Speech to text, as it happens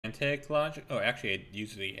semantic logic. Oh, actually, I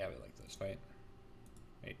usually have it like this, right?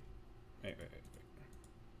 Wait.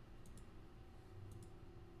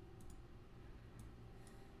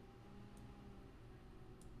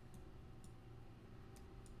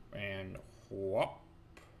 And whoop.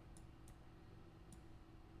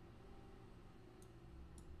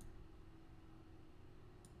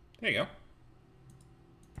 There you go.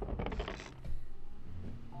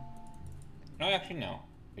 No, actually, no.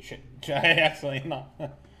 I should. I actually not.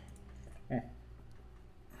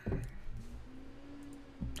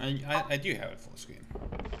 I do have it full screen.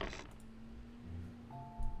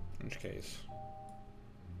 In which case.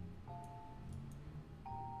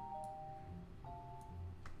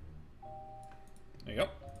 There you go.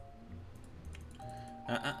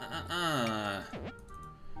 I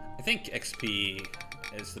think XP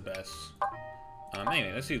is the best.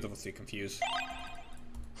 Anyway, let's see level 3 confused.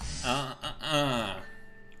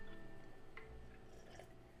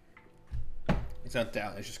 It's not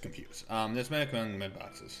down, it's just confused. There's medic among mid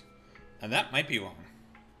boxes. And that might be wrong.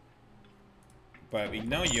 But we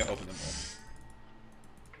know you open them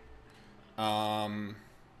all.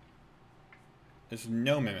 There's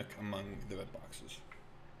no mimic among the red boxes.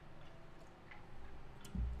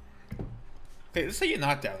 Okay, let's say you're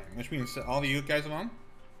not doubting, which means that all of you guys are wrong.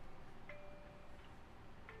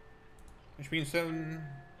 Which means no,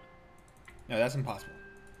 that's impossible.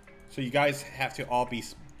 So you guys have to all be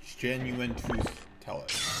genuine truth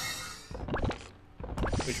tellers.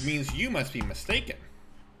 Which means you must be mistaken.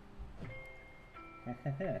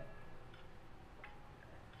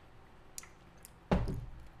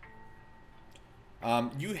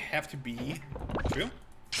 You have to be true.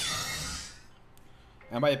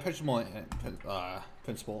 And by the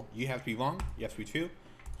principle, you have to be wrong, you have to be true,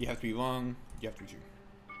 you have to be wrong, you have to be true.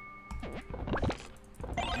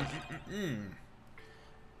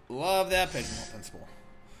 Love that pigeonhole principle.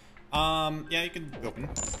 Yeah, you can open.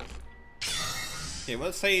 Okay,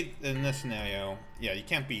 let's say in this scenario, yeah, you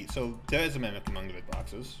can't beat. So there is a mimic among the red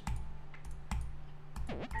boxes.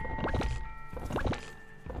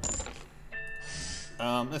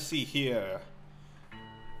 Let's see here.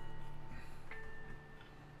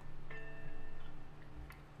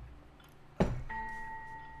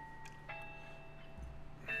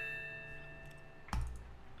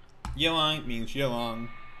 You're wrong means you're wrong.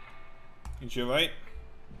 Means you're right.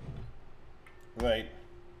 Right.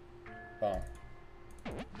 Wrong.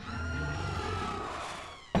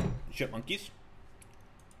 Shit monkeys.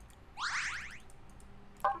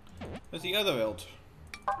 Where's the other build?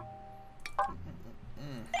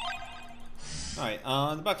 Alright,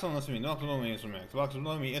 the box on me. The box below me is a mimic. The box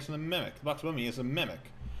below me isn't a mimic. The box below me is a mimic.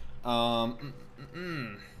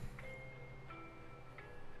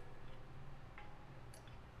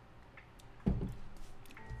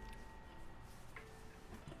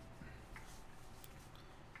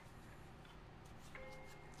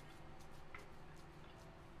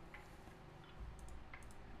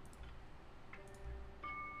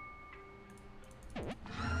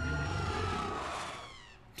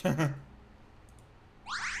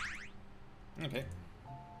 Okay.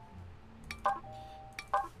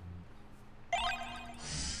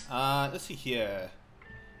 Let's see here.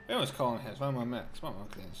 Everyone's calling has one more mix. One more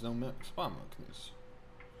cleans. No mix. One more cleans.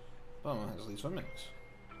 One more has at least one mix.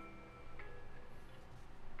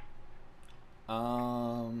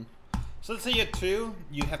 So let's say you're two.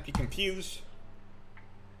 You have to be confused.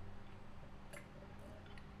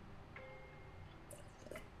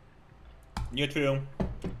 You're true.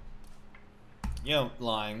 You're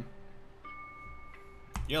lying.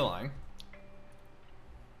 You're lying.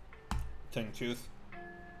 Telling truth.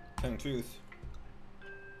 Telling truth.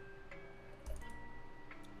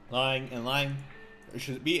 Lying and lying. It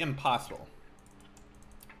should be impossible.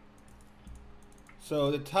 So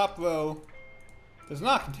the top row does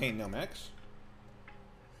not contain no mix.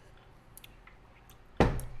 Which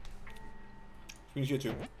means you're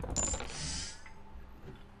two.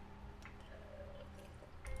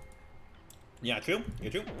 Yeah, true.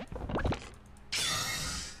 You're true.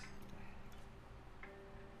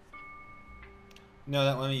 No,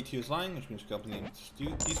 that one of you two is lying, which means we can open these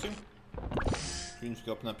two. Which means we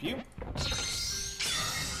can open up you.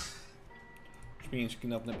 Which means we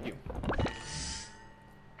can open up you.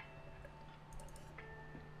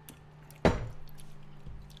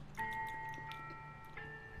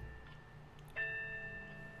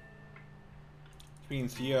 Which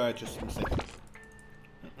means you are just mistaken.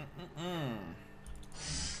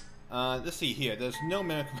 Let's see here. There's no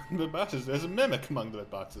mimic among the boxes. There's a mimic among the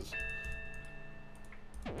boxes.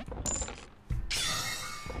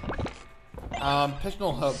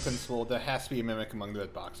 Pigeonhole principle. There has to be a mimic among the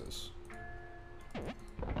red boxes.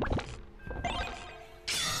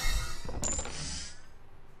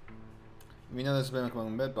 We know there's a mimic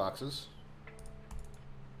among bed boxes.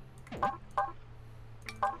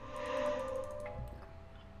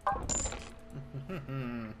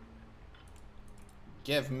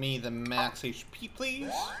 Give me the max HP,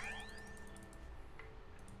 please.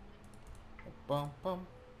 Bum, bum,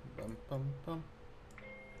 bum, bum, bum.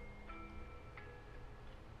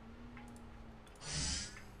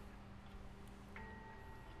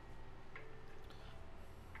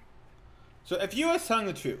 So if you are telling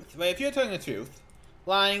the truth, right? If you're telling the truth,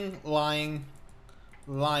 lying,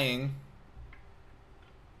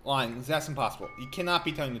 that's impossible. You cannot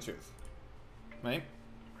be telling the truth, right?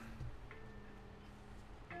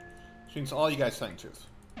 Which means all you guys telling the truth.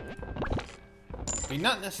 But you're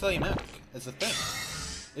not necessarily a mimic. It's a thing.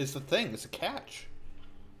 It's the thing. It's a catch.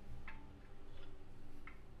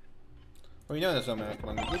 Well, you know there's no mimic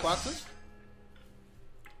among the blue boxes.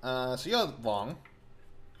 So you're wrong.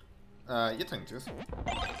 You're telling the truth.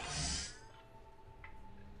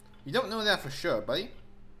 You don't know that for sure, buddy.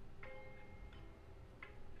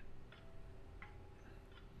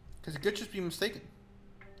 Because it could just be mistaken.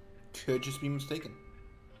 Could just be mistaken.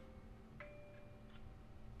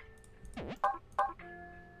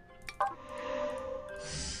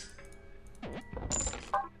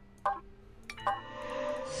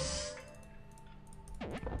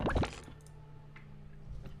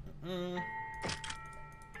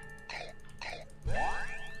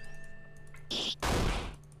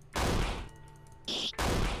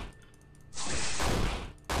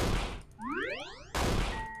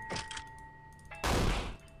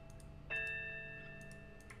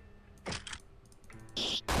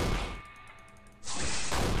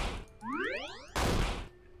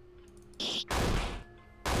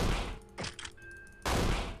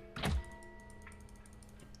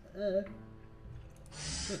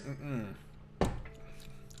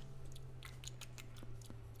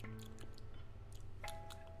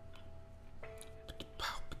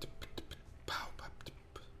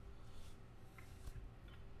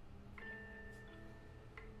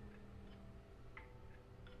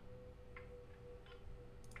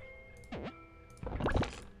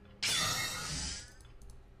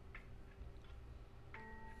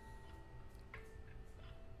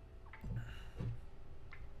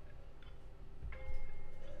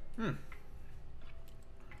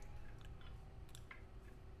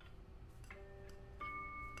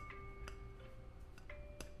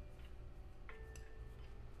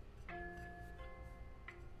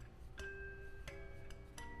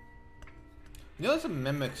 You know there's a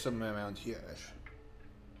mimic somewhere around here.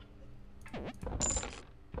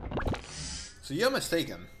 So you're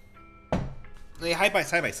mistaken. They hide by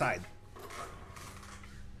side by side.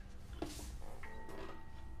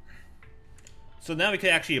 So now we could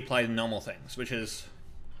actually apply the normal things, which is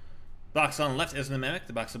box on the left isn't a mimic,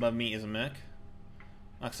 the box above me is a mimic.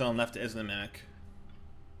 Box on the left isn't a mimic.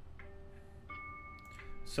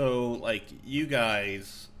 So, like, you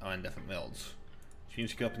guys are in different builds. Which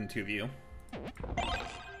means you go up in two of you.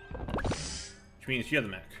 Which means you're the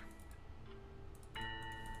mech.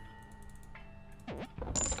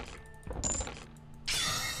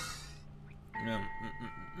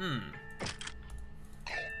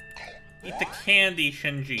 Eat the candy,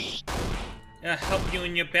 Shinji. It'll help you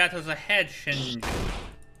in your battles ahead, Shinji.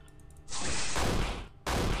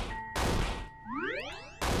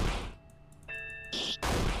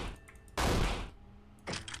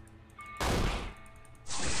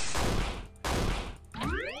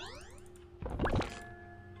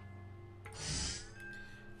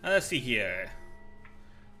 Let's see here.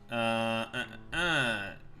 There's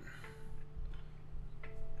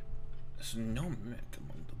no mimic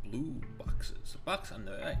among the blue boxes. The box on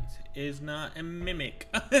the right is not a mimic.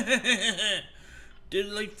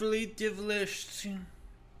 Delightfully devilish.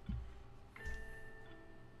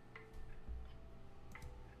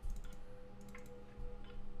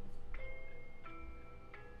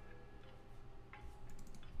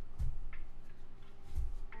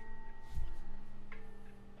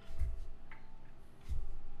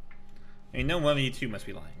 I know one of you two must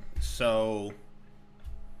be lying, so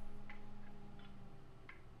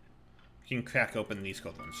you can crack open these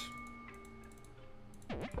gold ones.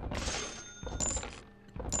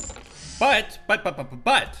 But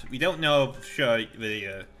we don't know for sure whether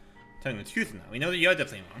you're telling the truth or not. We know that you're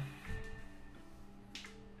definitely wrong.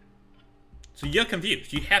 So you're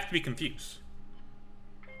confused. You have to be confused.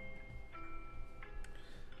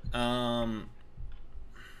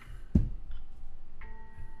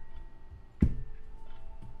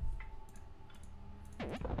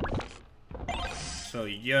 So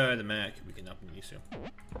you're the mech. We can open these two.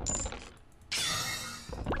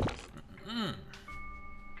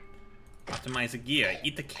 Optimize the gear.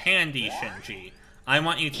 Eat the candy, Shinji. I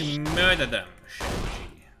want you to murder them,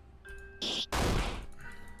 Shinji.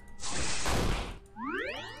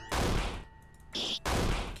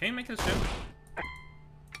 Can you make this too?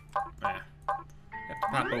 Yeah. You have to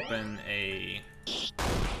pop open a...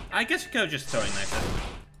 I guess you could just throw a knife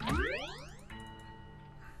at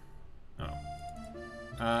it.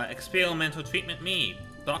 Oh. Experimental treatment me.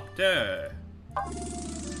 Doctor.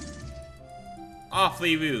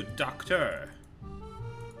 Awfully rude, Doctor.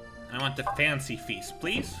 I want the fancy feast,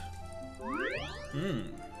 please.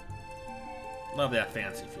 Love that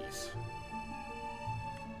fancy feast.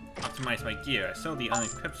 Optimize my gear. I sell the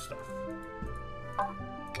unequipped stuff.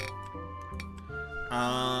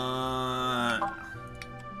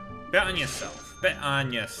 Bet on yourself. Bet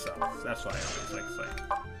on yourself. That's what I always like to say.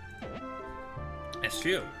 It's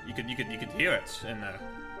true. You could hear it in the...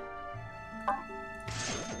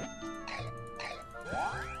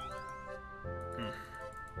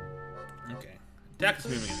 Okay. Deck is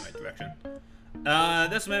moving in the right direction.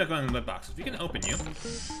 There's a medical in the red boxes. We can open you. I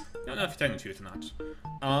don't know if you're telling the truth or not.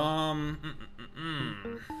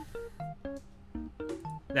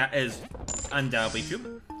 That is undoubtedly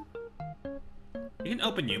true. We can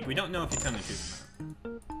open you, but we don't know if you're telling the truth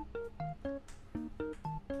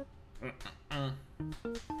or not.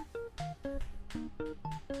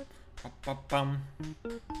 Ba-ba-bum.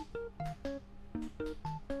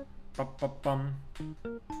 Ba-ba-bum.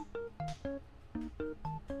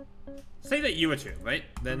 Say that you were true, right?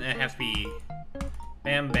 Then it has to be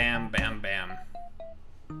bam, bam, bam, bam.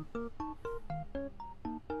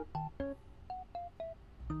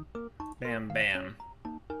 Bam, bam.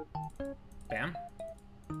 Bam?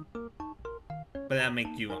 But that'll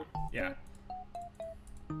make you on. Yeah.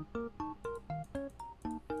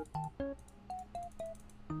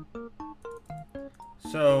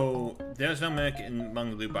 So, there's no mimic among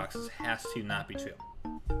the loot boxes. Has to not be true.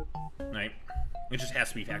 Right? It just has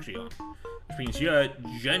to be factually on. Which means you're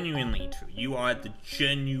genuinely true. You are the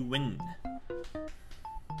genuine.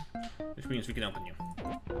 Which means we can open you.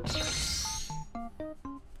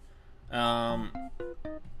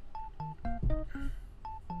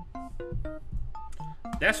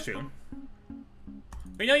 That's true.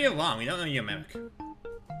 We know you're wrong. We don't know you're a mimic.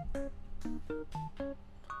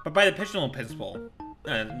 But by the pigeonhole principle,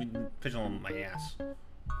 pigeonhole my ass.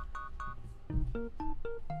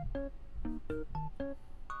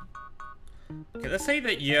 Okay, let's say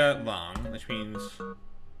that you're wrong, which means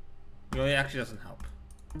really actually doesn't help.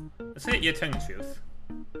 Let's say that you're telling the truth,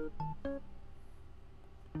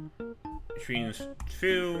 which means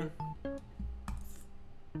true,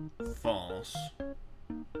 false.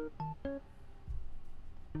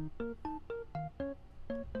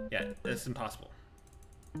 Yeah, that's impossible.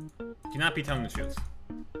 You cannot be telling the truth.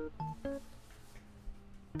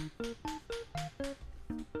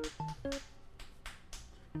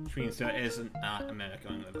 Which means there is not a medic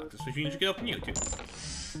going in the boxes, which means you can open you too.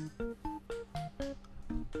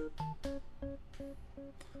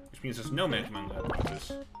 Which means there's no medic among the boxes.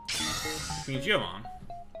 Which means you're wrong.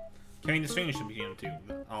 Can we distinguish between the two?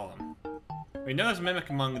 All of them. We know there's a mimic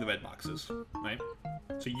among the red boxes, right?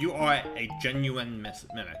 So you are a genuine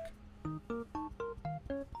mimic.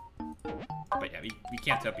 But yeah, we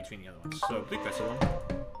can't tell between the other ones. So, blue crystal one.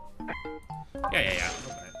 Yeah.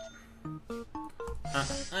 Open it.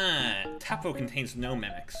 Tapo contains no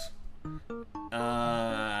mimics.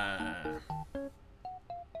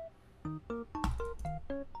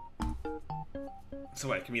 So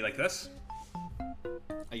what, it can be like this?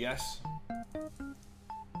 I guess.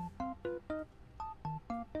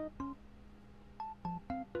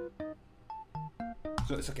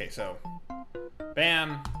 So it's okay, so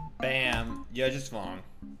bam, bam, you're just wrong.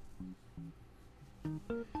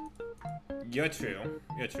 You're true.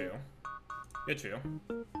 You're true. You're true.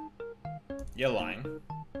 You're lying.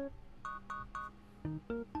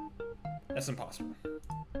 That's impossible.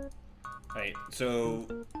 Right, so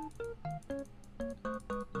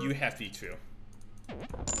you have to be true.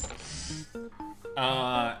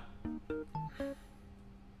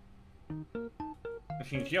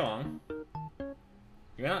 Which means you're wrong.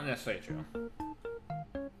 You're not necessarily true.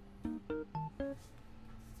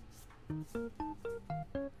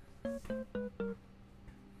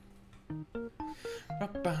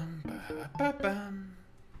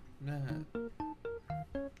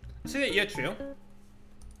 Say that you're true.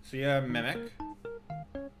 So you're a mimic.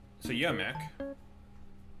 So you're a mimic.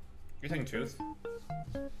 You're telling the truth.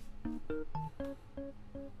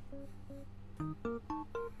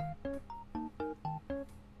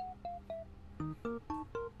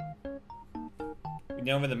 We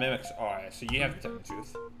know where the mimics are, so you have to tell the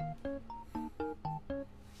truth.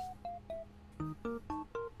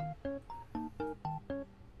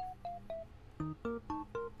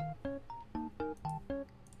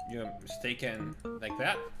 mistaken like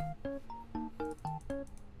that.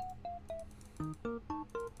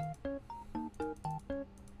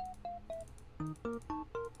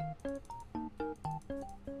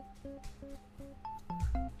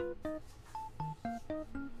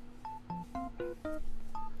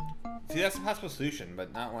 See, that's a possible solution,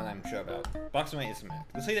 but not one I'm sure about. Boxing is a mech.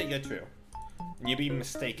 Let's say that you're true. And you be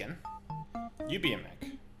mistaken. You be a mech.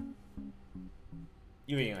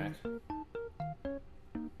 You be a mech.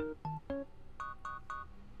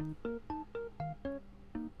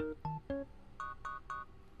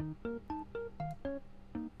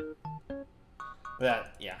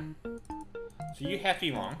 That, yeah. So you have to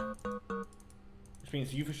be wrong. Which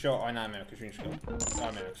means you for sure are not a mech, which means you are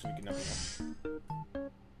a mech, so we can never know.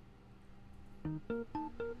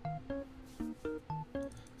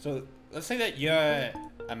 So let's say that you're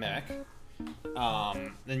a mech.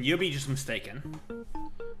 Then you'll be just mistaken.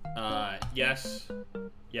 Yes.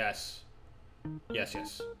 Yes. Yes,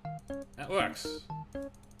 yes. That works.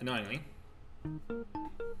 Annoyingly.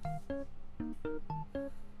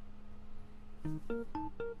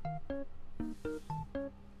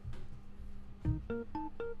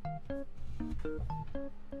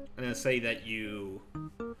 And then say that you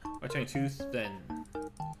are turning tooth, then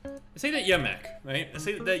say that you're a mech, right? Let's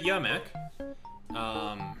say that you're a mech.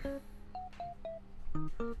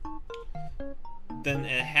 Then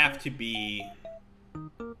it have to be.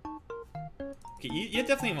 Okay, you're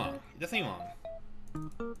definitely wrong. You're definitely wrong.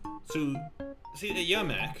 So, see that you're a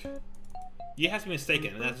mech. You have to be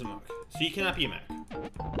mistaken, and that's a mech. So you cannot be a mech.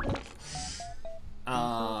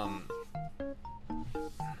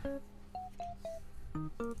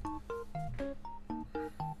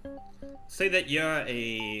 Say that you're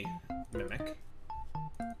a mimic.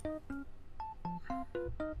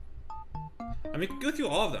 I mean, go through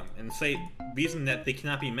all of them and say reason that they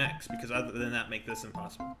cannot be mechs, because other than that make this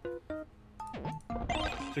impossible.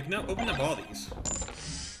 So we can now open up all these.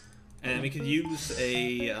 And we could use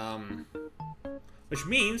a, which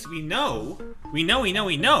means we know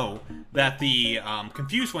that the,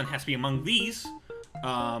 confused one has to be among these.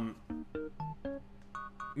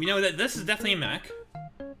 We know that this is definitely a mech.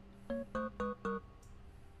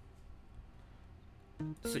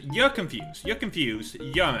 So you're confused,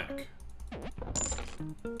 you're a mech.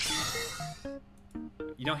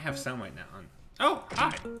 You don't have sound right now. Oh,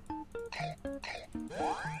 hi!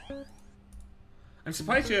 I'm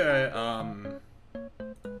surprised you're,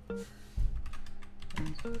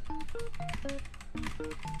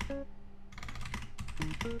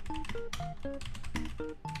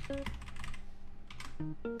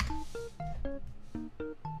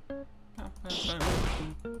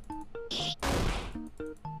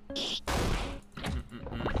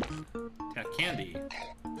 Attack Candy.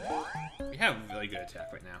 We have a really good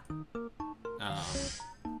attack right now.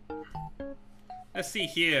 Let's see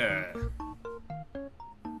here.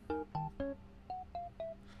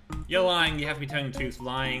 You're lying, you have to be telling the truth.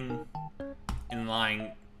 Lying and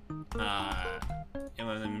lying, and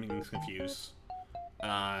one of them means confused.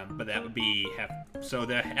 But that would be so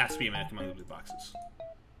there has to be a match among the blue boxes.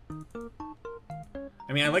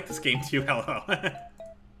 I mean, I like this game too, hello.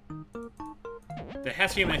 There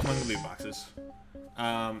has to be a match among the blue boxes.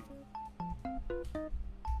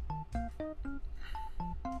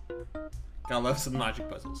 Gotta love some logic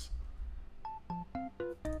puzzles.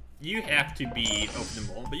 You have to be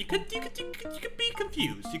openable, but you could be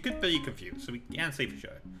confused. You could be confused, so we can't say for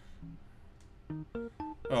sure.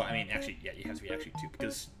 Oh, I mean, actually, yeah, you have to be actually two,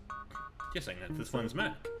 because you're saying that this one's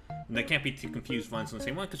mech. And there can't be two confused ones on the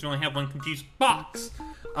same one, because we only have one confused box.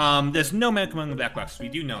 There's no mech among the black boxes. We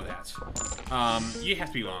do know that. You have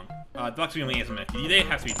to be wrong. The box only has a mech. They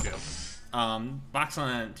have to be two. Box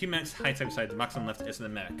on two mechs, hide side by side. The box on the left isn't a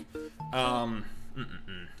mech.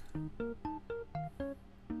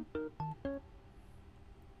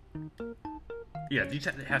 Yeah, these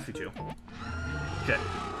has to be two. Jet.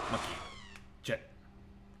 Monkey. Jet.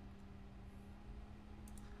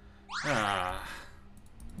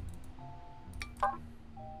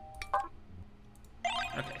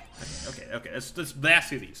 Okay. Let's blast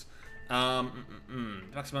through these.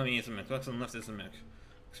 Box on me is a mech. Box on the left is a mech.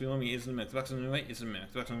 Box below me is a mech. Box on the right is a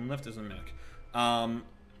mech. Box on the left is a mech.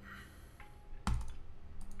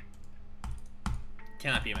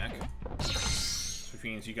 Cannot be a mech. Which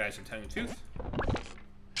means you guys are telling the truth.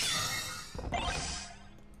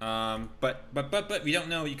 But we don't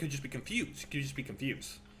know. You could just be confused. You could just be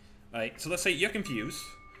confused. Right? So let's say you're confused.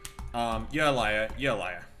 You're a liar. You're a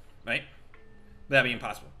liar. Right? That'd be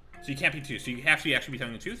impossible. So you can't be two. So you have to actually be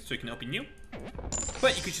telling the truth, so it can open you.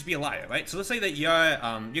 But you could just be a liar, right? So let's say that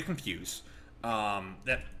you're confused.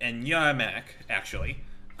 And you're a mech, actually.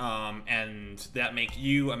 and that make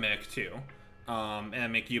you a mimic too, and that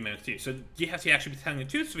make you a mimic too. So you have to actually be telling the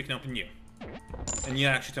truth so we can open you. And you're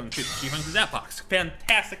actually telling the truth. So you run through that box.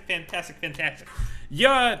 Fantastic, fantastic, fantastic.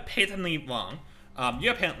 You're patently wrong.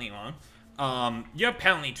 You're apparently wrong. You're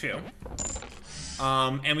apparently true.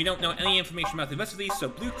 And we don't know any information about the rest of these, so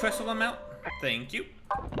blue crystal them out. Thank you.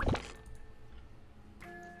 I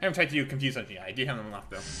haven't tried to do confuse anything yet. I do have them unlocked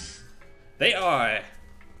though. They are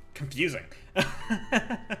confusing.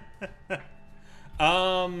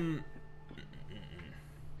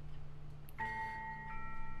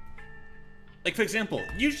 Like, for example,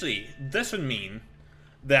 usually this would mean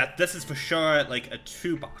that this is for sure, like, a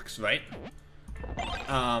true box, right?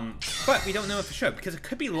 But we don't know it for sure, because it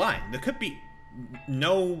could be lying. There could be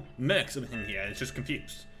no mix in here, it's just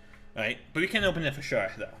confused, right? But we can open it for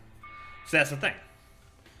sure, though. So that's the thing.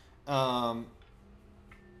 The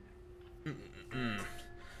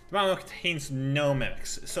model contains no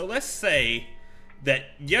mimics. So let's say that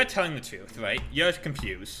you're telling the truth, right? You're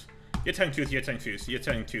confused. You're telling the truth, you're telling the truth, you're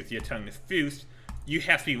telling the truth, you're telling the truth. You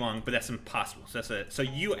have to be wrong, but that's impossible. So that's it. So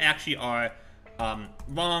you actually are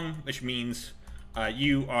wrong, which means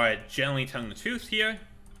you are generally telling the truth here.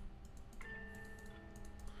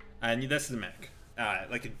 And this is a mimic,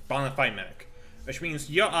 like a bona fide mimic, which means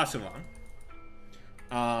you're also wrong.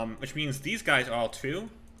 Which means these guys are all true.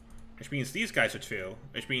 Which means these guys are true.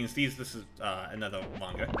 Which means this is another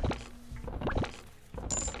longer.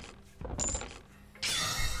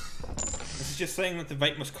 This is just saying that the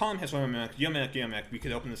rightmost column has one mimic. Your mimic, your mimic. We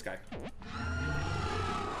could open this guy.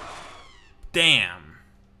 Damn.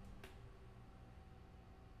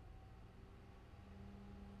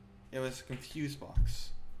 It was a confused box.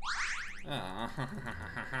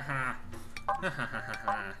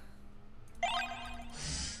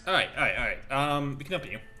 Alright, alright. We can open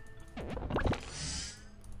you.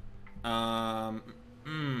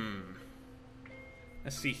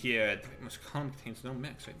 Let's see here. The most column contains no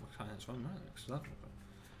mix. Right? What column has one mix?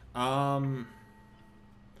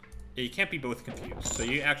 Yeah, you can't be both confused. So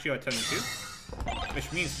you actually are telling the truth,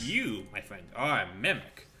 which means you, my friend, are a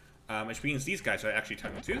mimic. Which means these guys are actually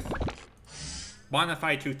telling the truth.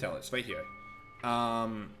 Bonafide truth tellers, right here.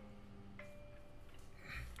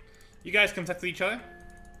 You guys can talk to each other.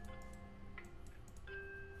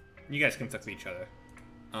 You guys can talk to each other.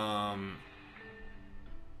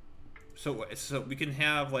 So we can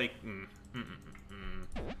have like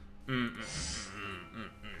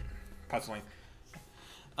puzzling.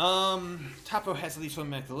 Top row has at least one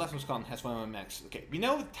mech. The leftmost column has one mech. Okay, we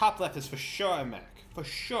know the top left is for sure a mech. For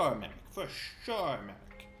sure a mech. For sure a mech.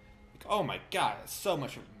 Like, oh my god, it's so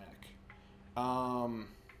much of a mech.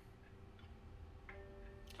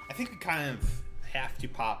 I think we kind of have to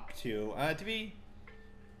pop to be.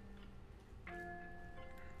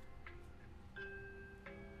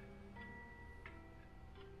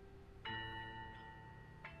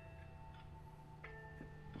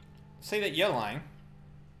 Say that you're lying.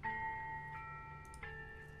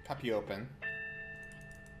 Pop you open.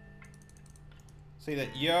 Say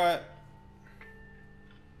that you're...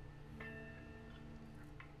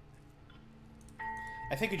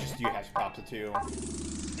 I think you just do have to pop the two.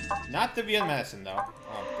 Not the real medicine, though.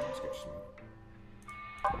 Oh, goodness gracious me.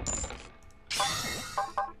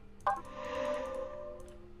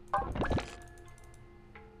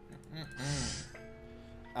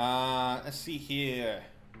 Let's see here.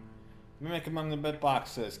 Mimic among the bed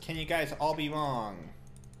boxes. Can you guys all be wrong?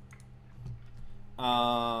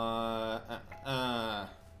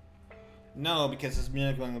 No, because it's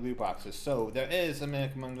mimic among the blue boxes. So there is a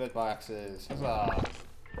mimic among the red boxes. Huzzah!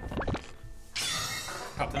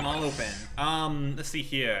 Pop them all open. Let's see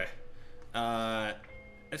here. Let's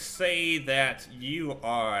say that you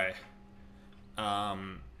are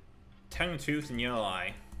telling the truth and you're a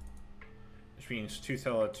lie, which means truth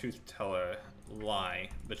teller, lie,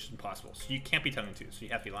 which is impossible. So you can't be telling the truth, so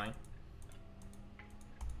you have to be lying.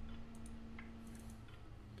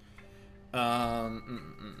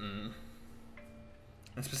 And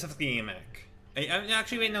specifically a mimic.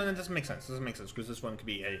 Actually, wait, no, that doesn't make sense. It doesn't make sense because this one could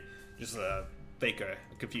be just a faker,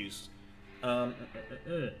 confused.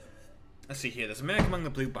 Let's see here. There's a mimic among the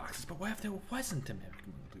blue boxes, but what if there wasn't a mimic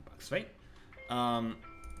among the blue boxes, right?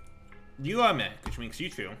 You are a mimic, which makes you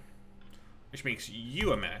true, which makes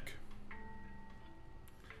you a mimic.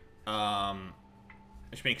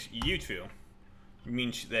 Which makes you true. It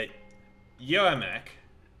means that you're a mech.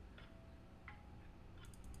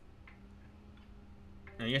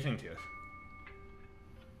 And you're telling the truth.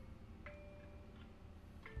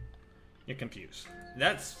 You're confused.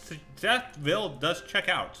 That will does check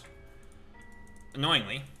out.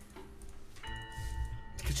 Annoyingly.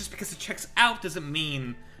 Because just because it checks out doesn't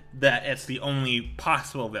mean that it's the only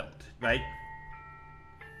possible build, right?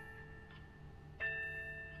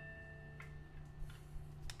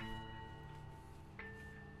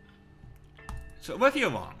 So with you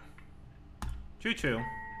along. 2-2.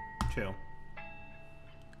 2.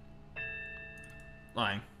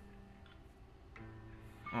 Lying.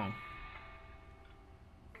 Oh.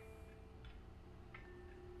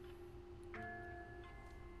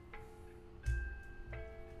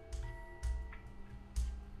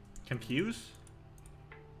 Confuse?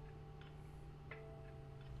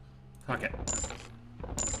 Fuck it.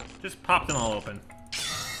 Just pop them all open.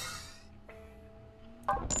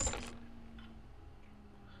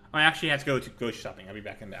 I actually have to go grocery shopping. I'll be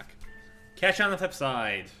back and back. Catch you on the flip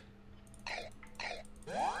side.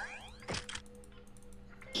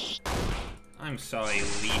 I'm sorry,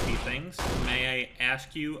 leafy things. May I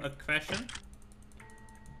ask you a question?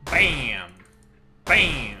 Bam!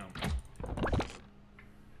 Bam!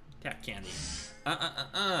 Tap candy.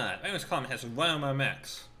 Famous column has one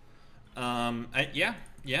MX. Yeah,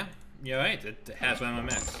 you're right. It has one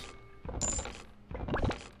MX.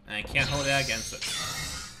 And I can't hold that against it.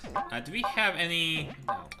 Do we have any?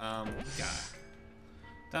 No. God.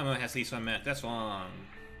 Dynamo has at least one mimic. That's wrong.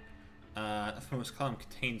 The famous column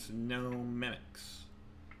contains no mimics.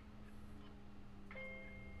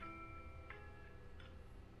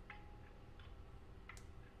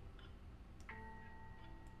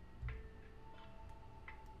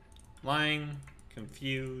 Lying,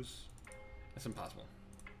 confuse. That's impossible.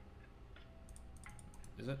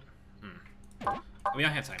 Is it? We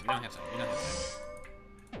don't have time. We don't have time. We don't have time.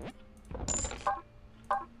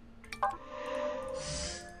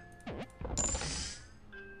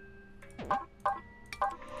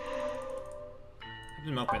 I've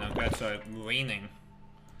been open. I'm gonna start raining.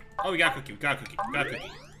 Oh, we got a cookie. We got a cookie. We got a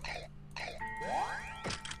cookie.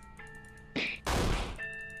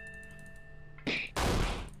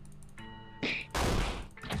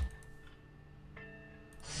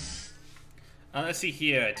 Let's see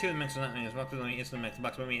here. 2 of the mix are not mix. Box with me is the mix.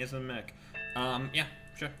 Box with me is the mix. Yeah,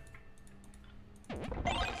 sure.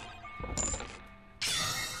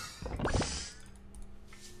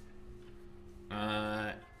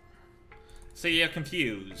 So you're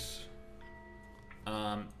confused.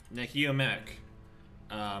 Like you're mech.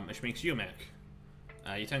 Which makes you mech.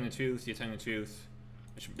 You're telling the truth. You're telling the truth.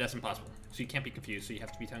 Which that's impossible. So you can't be confused. So you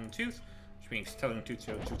have to be telling the truth, which means telling the truth,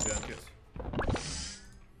 telling the truth, telling the truth.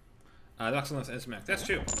 Doxon left is mech. That's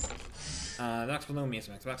true. Dox below me is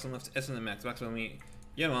mech. Doxon left isn't the mech. Dox below me.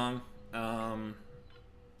 You're wrong.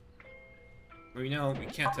 We know we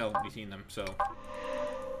can't tell between them, so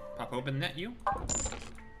pop open net you.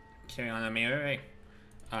 Carry on a mirror.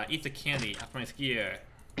 Eat the candy off my skier.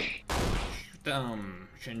 Shoot them,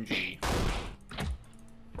 Shinji.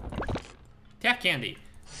 Tap candy.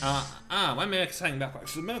 1 minute exciting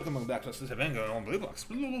backbox. The minute among backboxes have been going on blue box.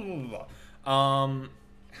 Blah, blah, blah, blah.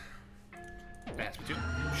 That has me too.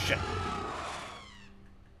 Shit.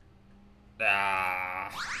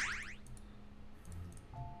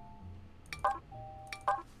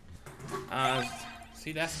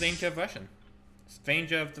 See, that's the danger of Russian. It's the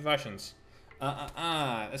danger of the Russians.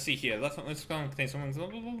 Let's see here. Let's go and contain someone's.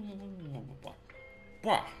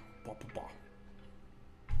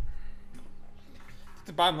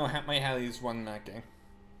 The bottom might have these one game.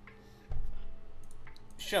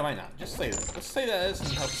 Sure, why not? Just say that. Let's say that is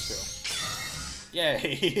and help us through.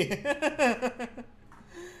 Yay!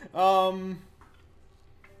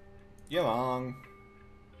 You're wrong.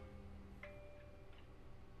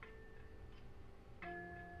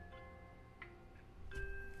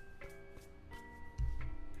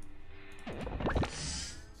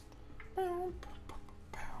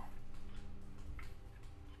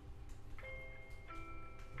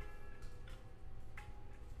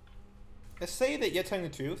 Let's say that you're telling the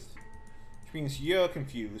truth, which means you're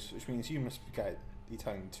confused, which means you must be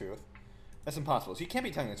telling the truth. That's impossible, so you can't be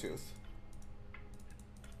telling the truth.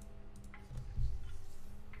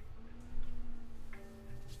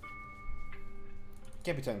 You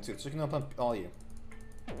can't be telling the truth, so you can open up all you.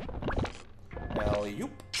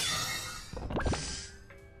 Alley-oop.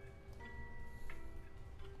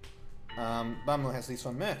 Bamlo has at least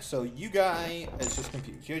one mech, so you guy is just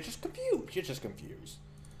confused. You're just confused. You're just confused.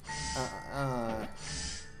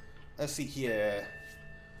 Let's see here.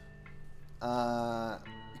 We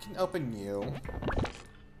can open you.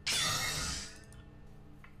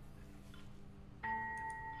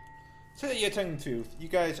 So that you're telling the truth. You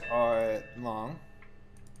guys are long.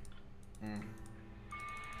 You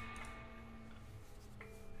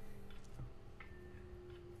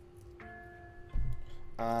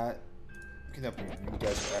can open you. You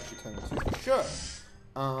guys are actually telling the truth for sure.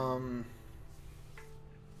 Um.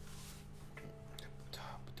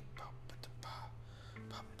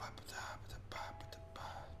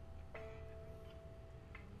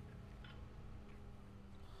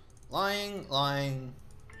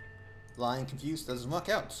 Lying, confused doesn't work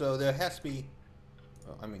out. So there has to be.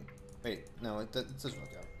 Oh, I mean, wait, no, it doesn't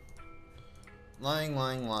work out.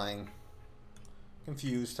 Lying,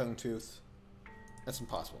 confused, tongue tooth. That's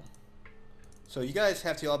impossible. So you guys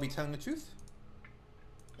have to all be telling the truth.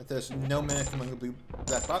 If there's no mimic among the blue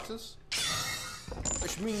black boxes,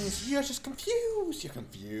 which means you're just confused. You're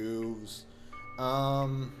confused.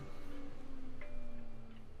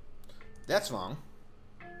 That's wrong.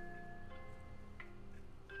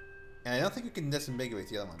 And I don't think you can disambiguate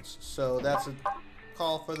the other ones. So that's a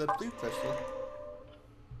call for the blue crystal.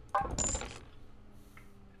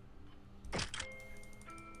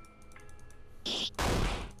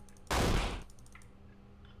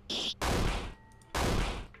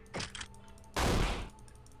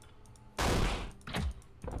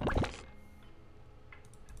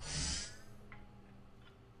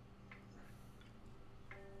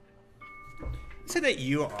 Say that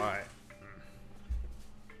you are.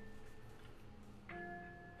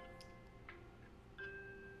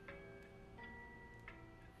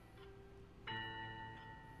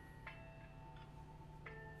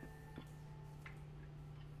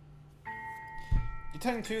 Your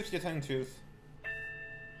tongue tooth.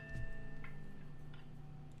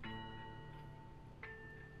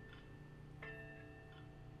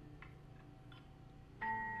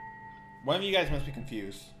 One of you guys must be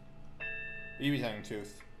confused. You be telling the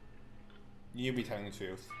truth. You be telling the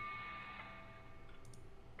truth.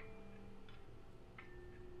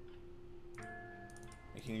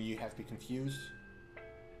 Making you have to be confused.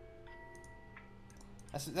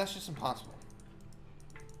 That's just impossible.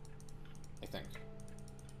 I think.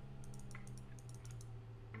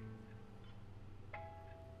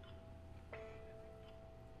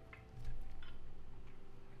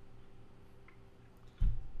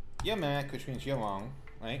 You're Mac, which means you're wrong,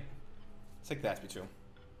 right? It's like that to be true.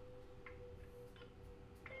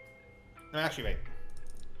 No, actually, wait.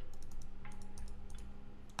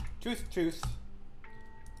 Truth.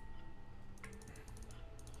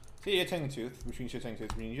 See, you're telling the truth, which means you're telling the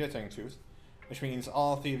truth, which means you're telling the truth, which means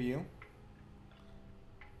all three of you.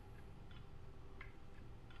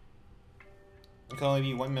 There can only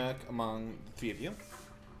be one Mac among the three of you.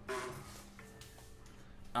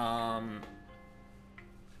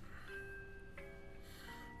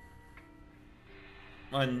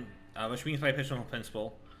 Which means by personal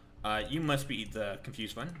principle, you must be the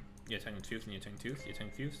confused one. You're telling the truth and you're telling the truth. You're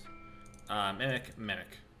telling the truth.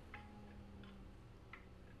 Mimic.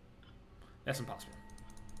 That's impossible.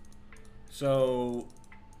 So,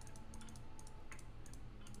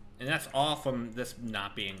 and that's all from this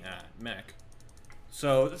not being mimic.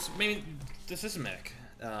 So this is a mimic.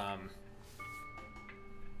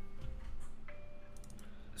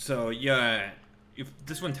 So yeah, if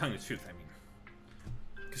this one telling the truth, I mean.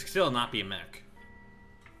 Because still not be a mech.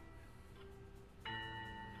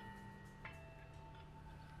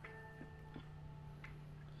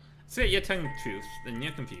 Say you're telling the truth, then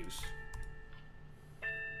you're confused.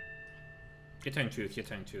 You're telling the truth, you're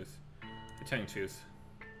telling the truth. You're telling the truth.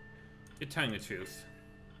 You're telling the truth.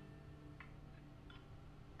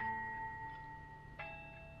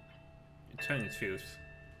 You're telling the truth.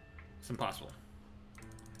 It's impossible.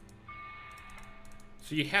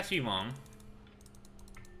 So you have to be wrong.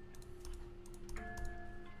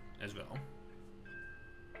 As well.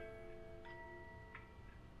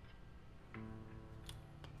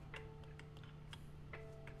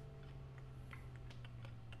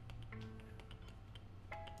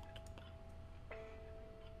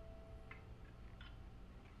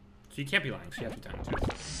 So you can't be lying, so you have to be telling the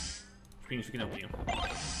truth. Which means we can help you.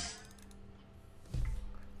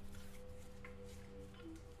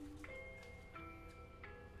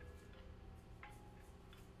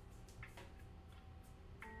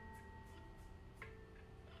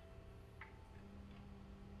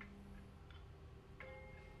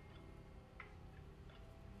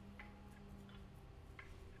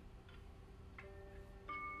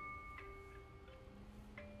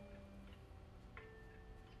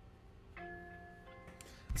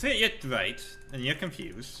 Say you're right, and you're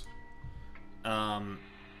confused. That's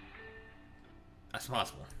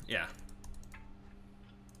possible, yeah.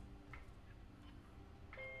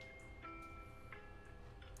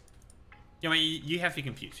 Yeah, well, you have to be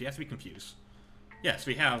confused. You have to be confused. Yes,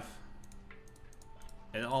 we have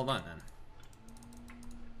it all done then.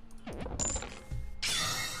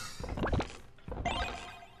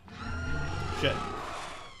 Shit.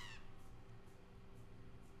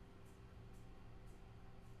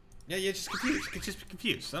 Yeah, you're just confused. You're just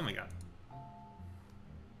confused. Oh my god.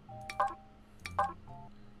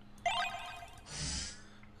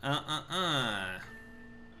 Uh.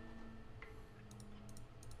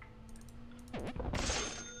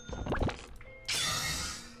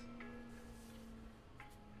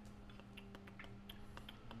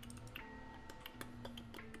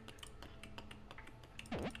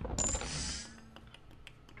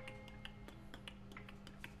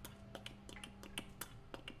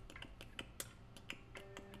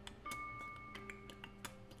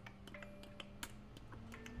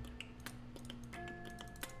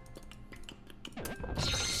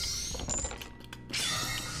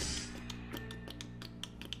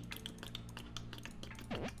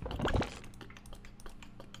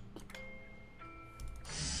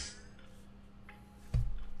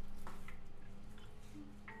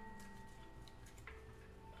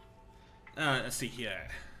 Let's see here.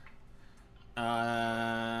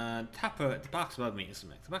 The box above me is a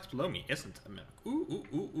mimic. The box below me isn't a mimic.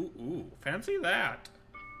 Ooh. Fancy that.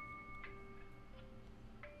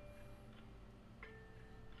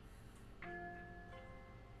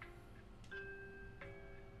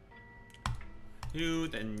 You,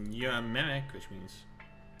 then you're a mimic, which means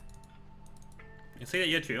you say that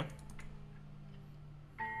you're two.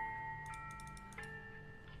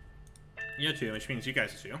 You're two, which means you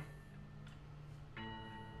guys are two.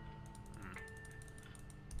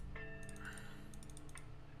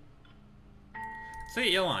 Say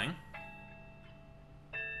you're lying.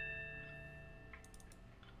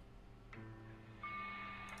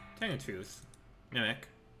 Telling the truth. Mimic.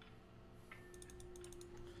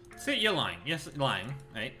 Say you're lying. Yes, lying,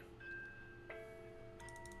 right?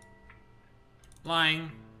 Lying.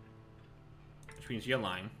 Which means you're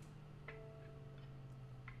lying.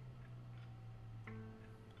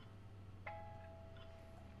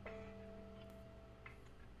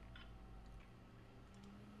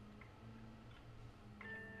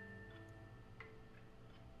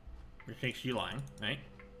 Which makes you lying, right?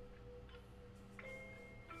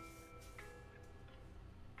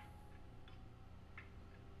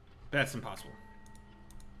 That's impossible.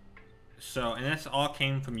 So, and this all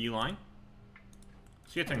came from you lying?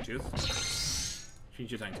 So you're telling truth. She's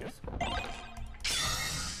telling truth.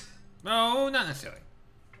 No, not necessarily.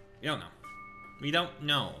 We don't know. We don't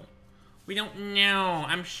know. We don't know.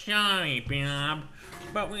 I'm sorry, Bob.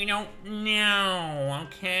 But we don't know,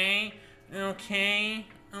 okay? Okay?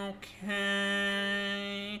 Okay.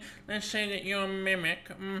 Let's say that you're a mimic.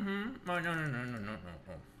 Mm-hmm. Oh, no.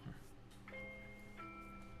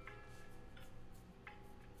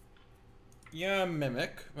 You're a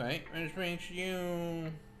mimic, right? Which makes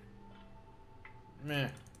you... meh.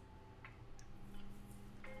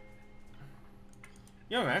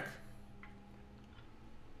 You're a mimic.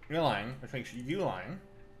 You're lying, which makes you lying.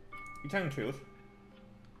 You're telling the truth.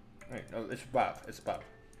 Right, no, it's above. It's above.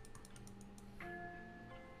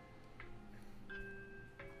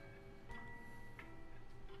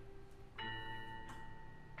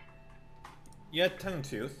 You're telling the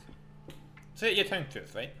truth. Say you're telling the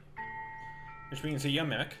truth, right? Which means that you're a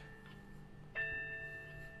mimic.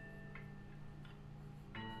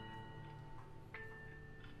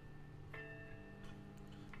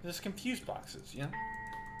 There's confused boxes, you know?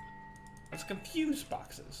 There's confused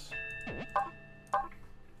boxes.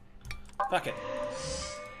 Fuck it.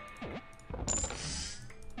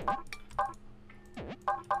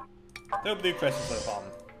 Throw blue crystals at the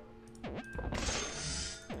problem.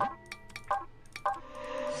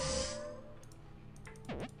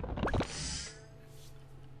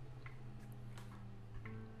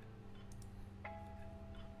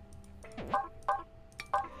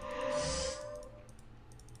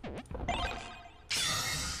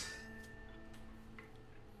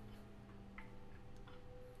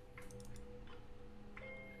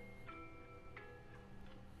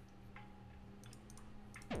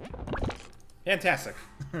 Fantastic.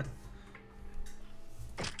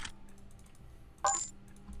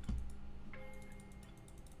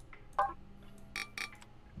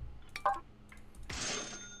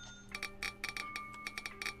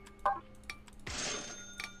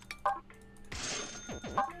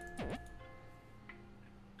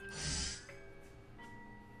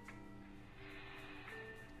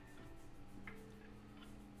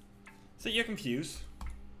 So you're confused.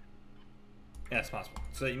 Yeah, it's possible.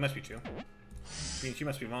 So you must be true. Means you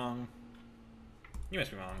must be wrong. You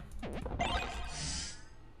must be wrong.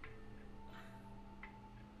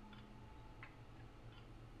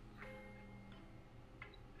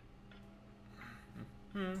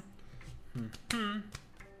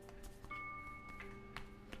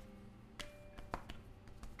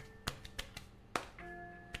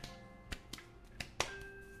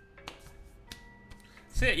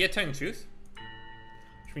 So yeah, you're telling the truth.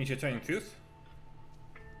 Which means you're telling the truth.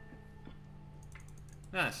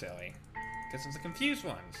 Not silly. Because of the confused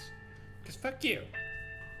ones. Because fuck you.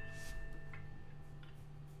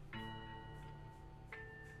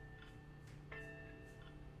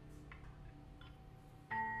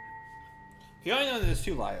 If you already know there's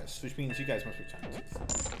 2 liars, which means you guys must be telling the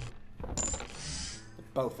truth.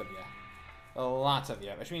 Both of you. Lots of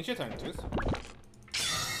you, which means you're telling the truth.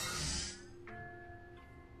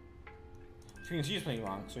 Which means you're playing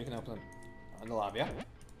wrong, so we can open the lobby.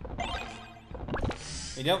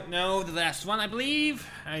 We don't know the last one, I believe.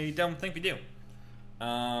 I don't think we do.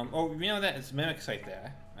 Oh, we know that it's Mimic Site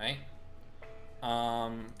there, right?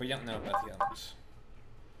 But we don't know about the others.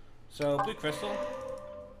 So, Blue Crystal.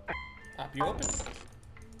 Pop you open.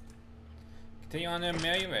 Continue on their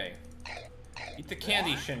merry way. Eat the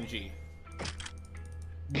candy, Shinji.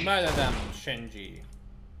 Murder them, Shinji.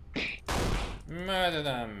 Murder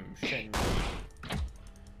them, Shinji.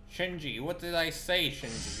 Shinji, what did I say,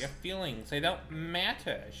 Shinji? Your feelings, they don't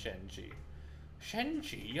matter, Shinji.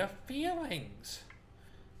 Shinji, your feelings,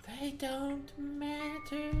 they don't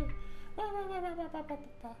matter.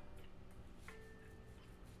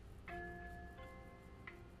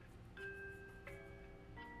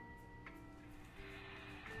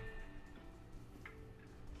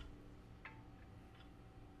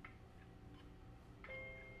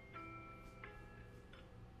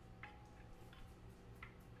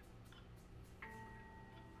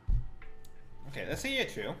 Okay, let's see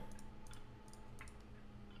it true.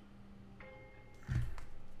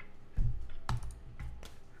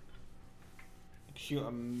 Shoot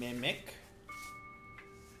a mimic.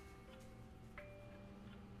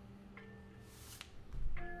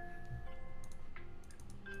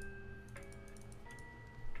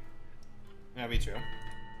 That'd be true.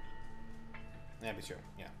 That'd be true,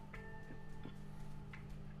 yeah.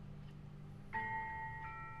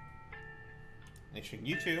 Make sure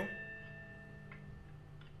you two.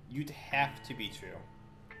 You'd have to be true.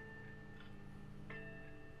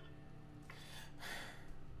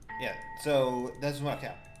 Yeah, so that doesn't work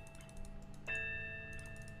out.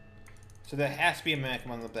 So there has to be a mimic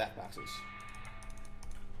among the black boxes.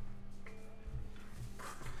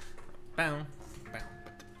 Bow.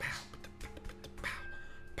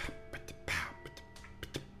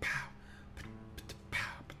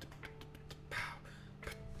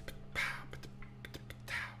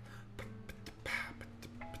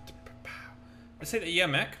 Let's say that you're a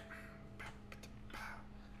mech.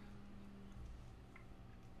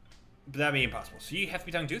 But that'd be impossible. So you have to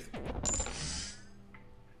be tongue tooth.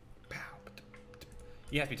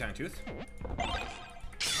 You have to be tongue tooth.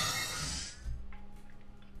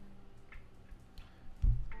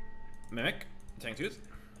 Mimic, tongue tooth.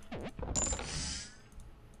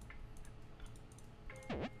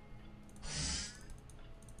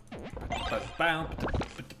 Bow.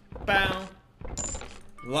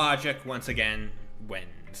 Logic once again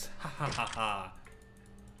wins. Ha ha ha ha.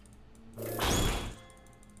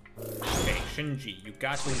 Okay, Shinji, you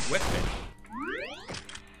got to whip it.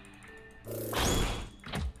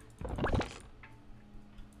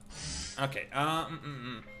 Okay, Now,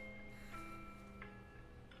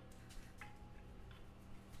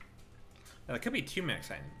 there could be 2 mimics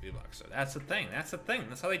in the box, so that's the thing. That's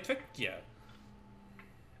how they tricked you.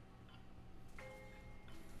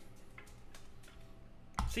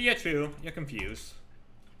 See, you're true. You're confused.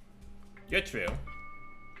 You're true.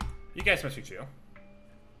 You guys must be true.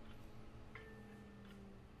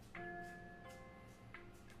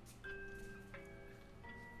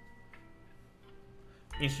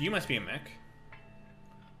 Means you must be a mech.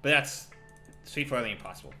 But that's straightforwardly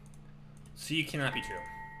impossible. So you cannot be true.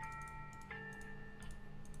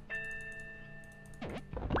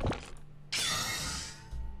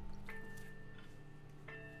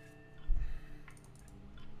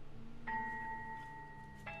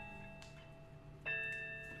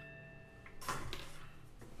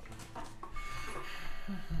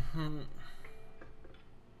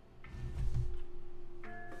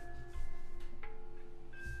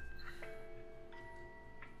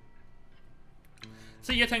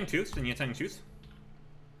 So you're telling truth, then you're telling truth.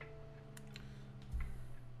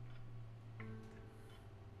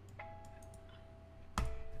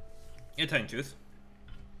 You're telling truth.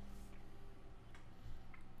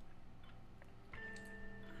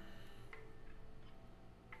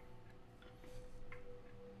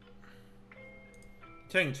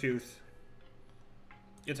 Telling truth.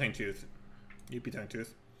 You're telling truth. You'd be telling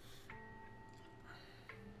truth.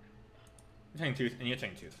 You're telling truth, and you're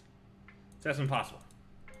telling truth. So that's impossible.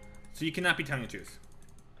 So you cannot be telling the truth.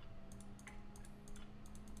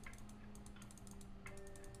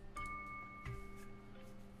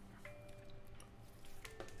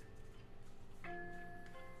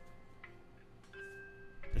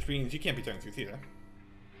 means you can't be Tongue Tooth either.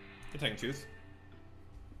 You're Tongue Tooth.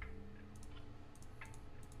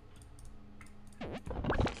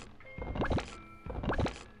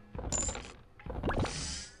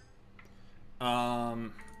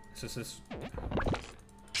 So this is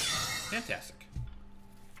fantastic.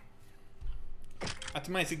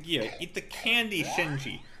 Optimize gear. Eat the candy,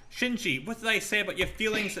 Shinji. Shinji, what did I say about your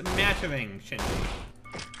feelings mattering, Shinji?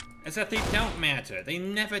 As if they don't matter. They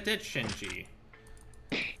never did, Shinji.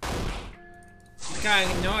 You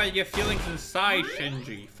gotta ignore your feelings inside,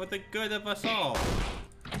 Shinji, for the good of us all.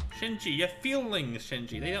 Shinji, your feelings,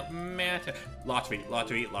 Shinji, they don't matter. Lottery,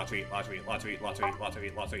 lottery, lottery, lottery, lottery, lottery,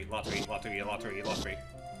 lottery, lottery, lottery, lottery, lottery, lottery.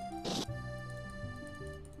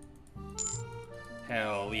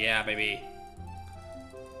 Hell yeah, baby.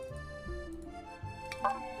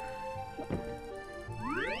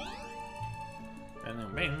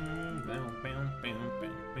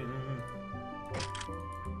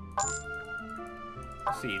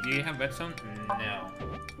 Let's see, do you have redstone? No.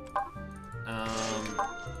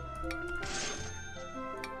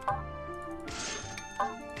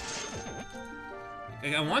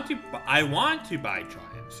 I want to buy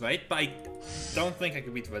triumphs, right? But I don't think I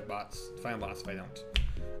could beat the red bots, the final boss if I don't.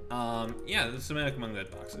 Yeah, there's some among red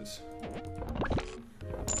boxes.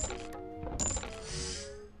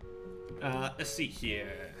 Let's see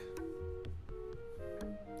here.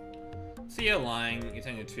 See, you're lying. You're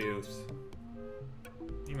telling the truth.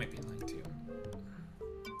 You might be lying too.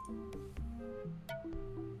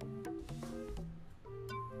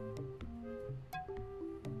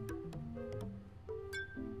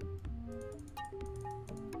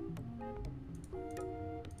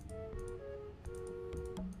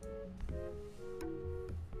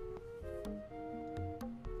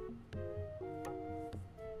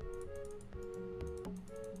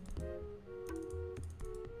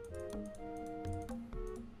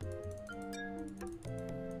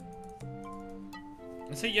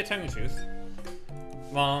 Let's say you're telling the truth.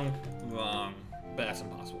 Wrong, wrong, but that's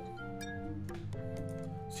impossible.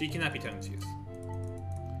 So you cannot be telling the truth.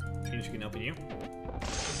 Which means you can open you.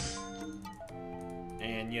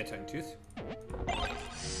 And you're telling the truth.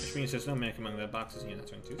 Which means there's no manic among the boxes and you're not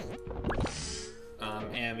telling the truth.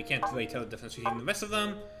 And we can't really tell the difference between the rest of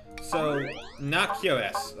them. So, not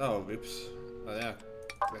QS. Oh, oops. Oh, yeah.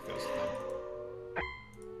 That goes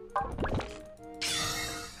then.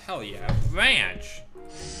 Hell yeah. Ranch!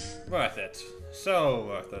 Worth it. So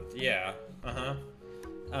worth it. Yeah. Uh-huh.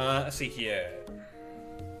 Let's see here.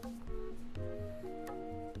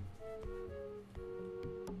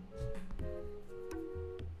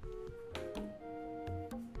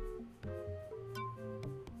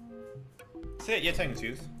 See it, you're telling the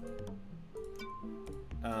truth.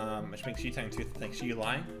 Which makes you telling the truth thanks to you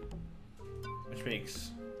lying. Which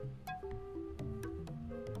makes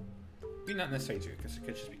you not necessarily true, because it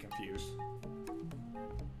could just be confused.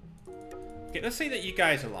 Okay, let's say that you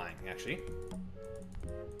guys are lying, actually.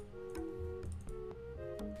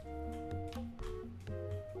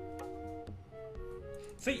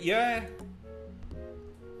 See, you're a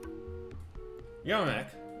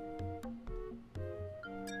mech.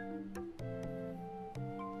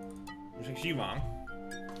 Which makes you wrong.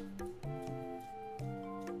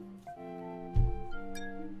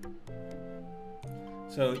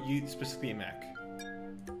 So you specifically a mech.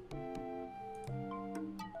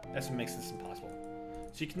 That's what makes this impossible.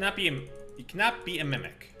 So you cannot be a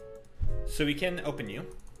mimic. So we can open you.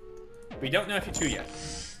 We don't know if you're true yet.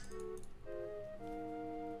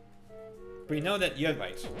 But we know that you're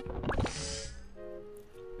right.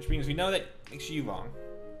 Which means we know that makes you wrong.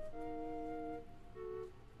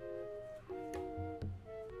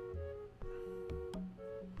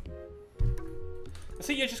 Let's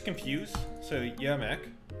say you're just confused. So you're a mech.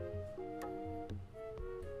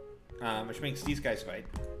 Which makes these guys right.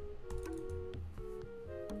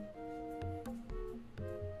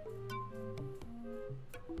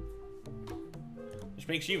 Which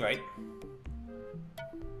makes you right.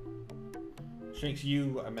 Which makes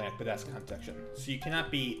you a mech, but that's content section. So you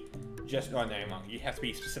cannot be just ordinary monk. You have to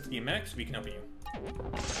be specifically a mech so we can open you.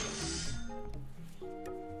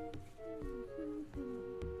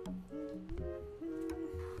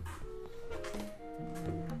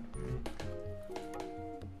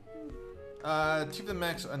 Two of the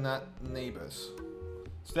mechs are not neighbors.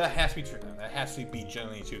 So that has to be true now. That has to be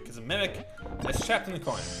generally true, because a mimic is trapped in the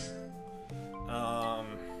corner.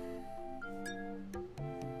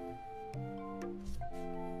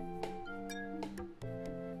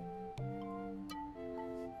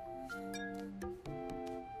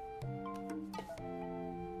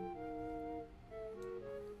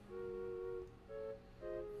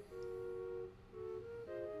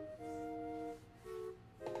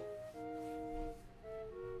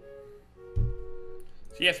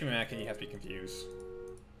 So you have to be mad and you have to be confused.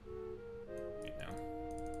 Wait, no.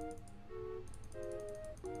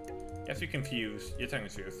 You have to be confused. You're telling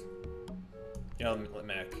the truth. You're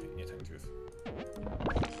Mac, and you're telling the truth.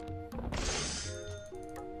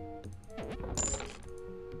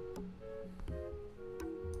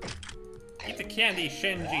 Eat the candy,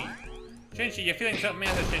 Shinji. Shinji, you're feeling something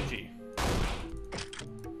as a Shinji.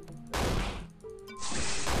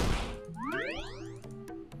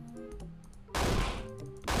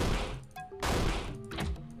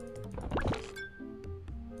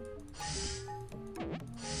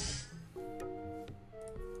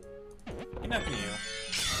 Nothing new.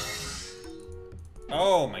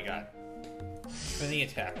 Oh my god. For the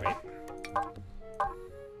attack rate.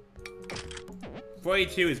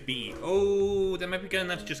 42 is B. Oh, that might be good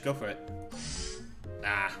enough to just go for it.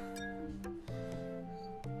 Ah.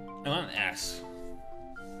 I want an S.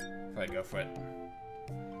 If I go for it.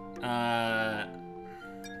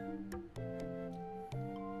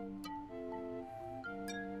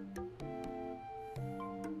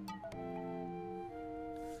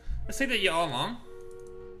 Let's say that you're all along.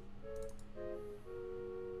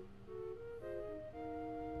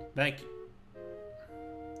 Thank you.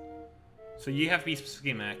 So you have to be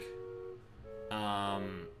specific, Mac.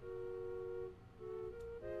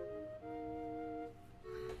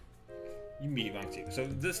 You can be wrong too. So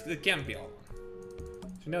this can't be all along.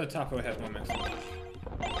 So now the top row has more max.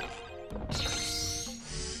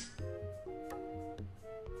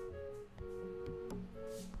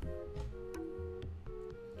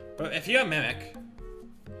 But if you're a mimic,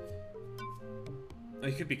 oh,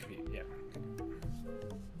 you could be confused, yeah.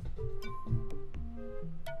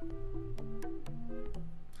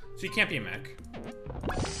 So you can't be a mech.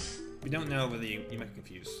 We don't know whether you might be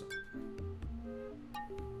confused.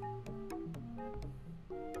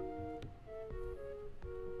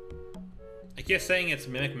 I guess saying it's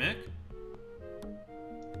mimic mech.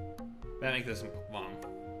 That makes this wrong.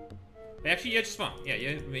 Actually, you're just wrong. Yeah,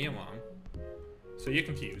 you're wrong. So you're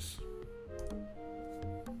confused.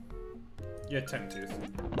 You're tongue-tooth.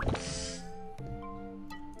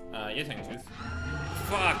 You're tongue-tooth.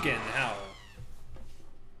 Fucking hell.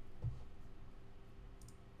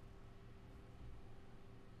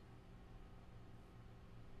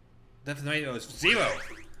 Definitely, it was 0.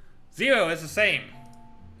 0 is the same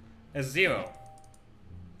as 0.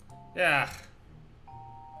 Yeah.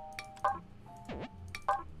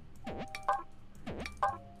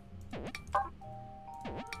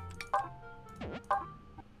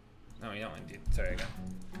 No, you don't want to do it. Sorry, again.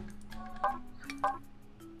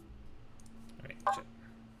 Alright, shit.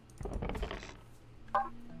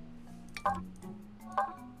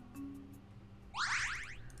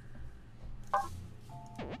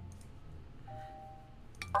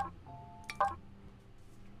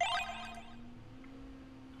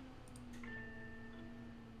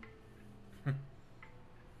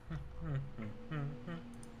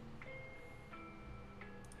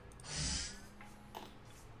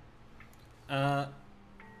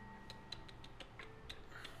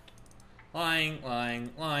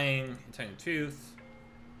 Lying, telling the truth.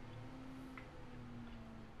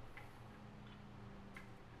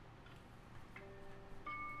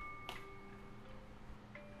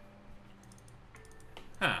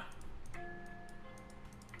 Huh.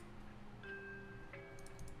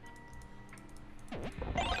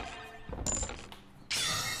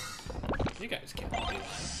 You guys can't all be lying.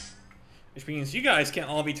 Which means you guys can't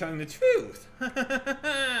all be telling the truth.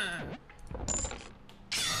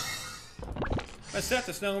 What's that?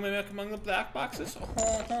 The snow mimic among the black boxes? Ho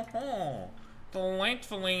ho ho.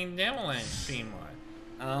 Delightfully devilish, Seymour.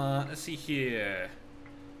 Let's see here.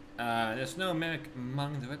 There's no mimic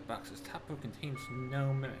among the red boxes. Top row contains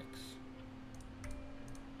no mimics.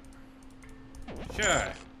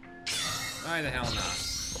 Sure. Why the hell not?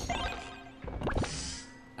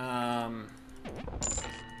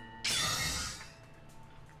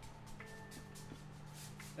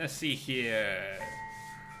 Let's see here.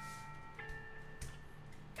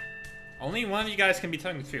 Only one of you guys can be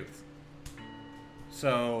telling the truth.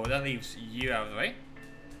 So that leaves you out of the way.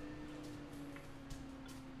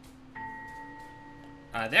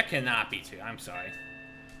 That cannot be two. I'm sorry.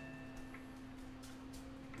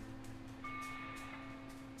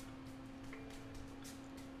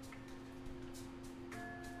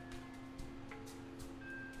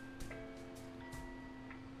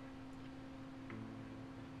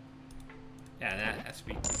 Yeah, that has to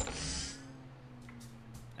be.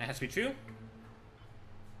 That has to be true.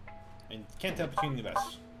 And can't tell between the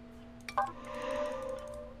best.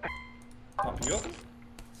 Pop you open.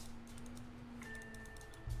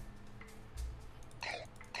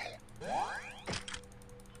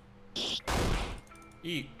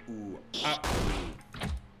 E, ooh,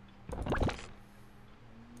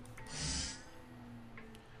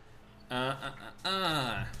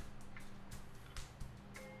 ah,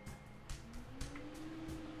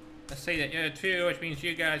 Let's say that you're true, which means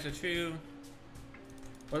you guys are true.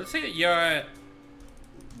 Well, let's say that you're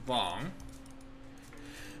wrong,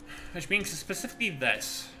 which means specifically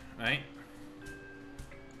this, right?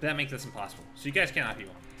 That makes this impossible. So you guys cannot be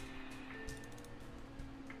wrong.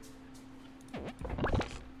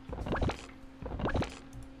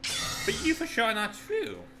 But you for sure are not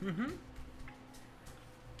true.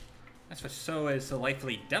 That's what so is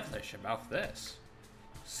delightfully devilish about this,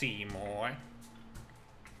 Seymour.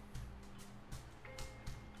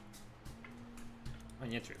 Oh,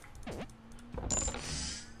 yeah, true.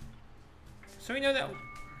 So we know that.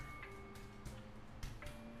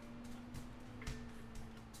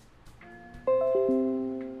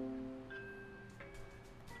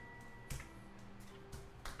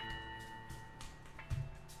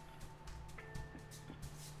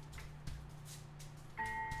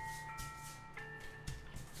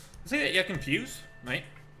 Say that you're confused, right?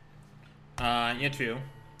 Yeah, true.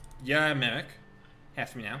 You're a mimic. Have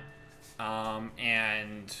to be now.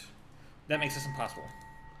 And that makes this impossible.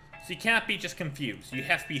 So you can't be just confused. You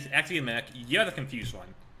have to be actually a mimic. You're the confused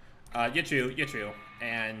one. You're true,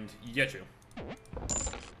 and you're true.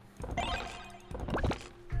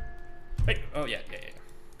 Wait, oh yeah.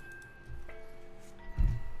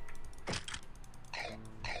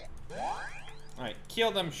 Alright,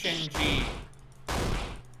 kill them, Shinji.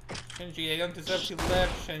 Shinji, they don't deserve to live,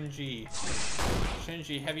 Shinji.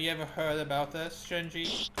 Shinji, have you ever heard about this,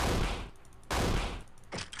 Shinji?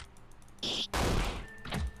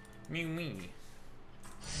 Me.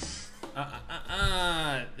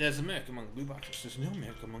 There's a mimic among the blue boxes. There's no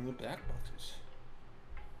mimic among the black boxes.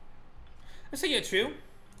 Let's say you're true.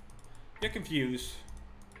 You're confused.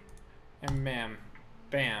 And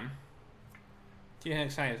bam. To your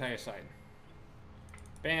side, to your side.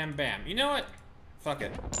 Bam. You know what? Fuck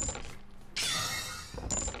it.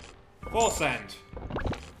 Full send.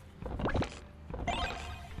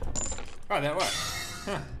 Oh, that worked.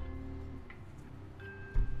 Huh.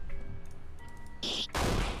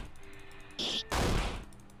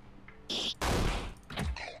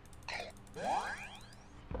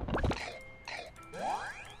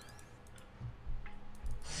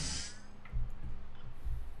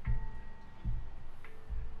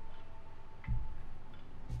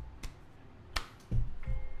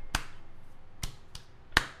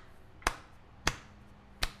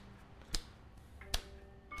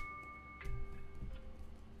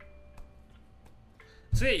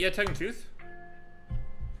 See, you're telling the truth?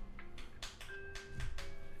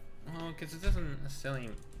 Oh, because it doesn't necessarily...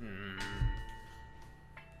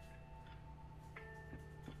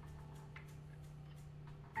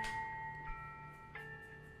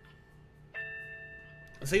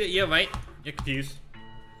 See that you're right. You're confused.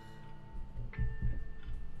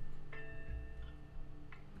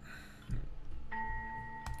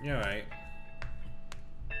 You're right.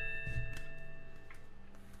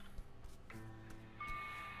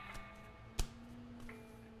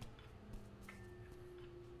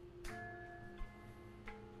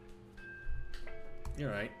 You're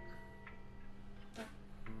right.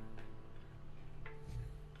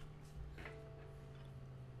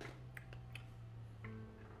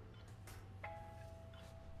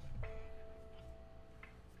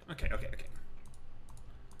 Okay.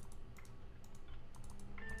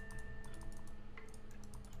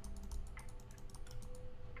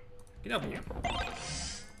 Get over here.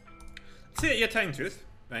 See, you're telling the truth,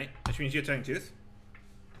 right? Which means you're telling the truth.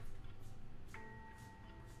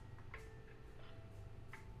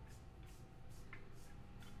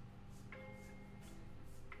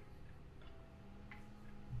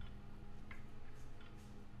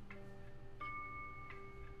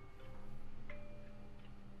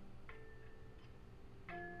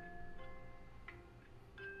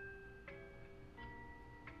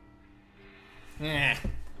 Yeah.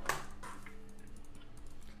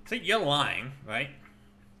 So you're lying, right?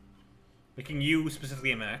 Making you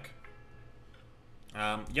specifically a mech.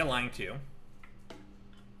 You're lying too.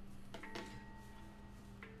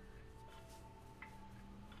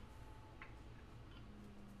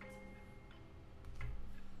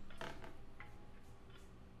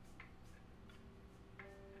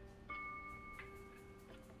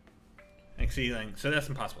 Exceeding. So that's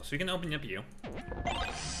impossible. So we can open up you.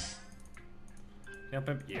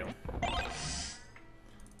 Open up you.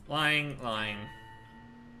 Lying.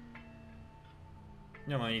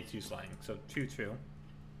 No, I need to use lying. So true.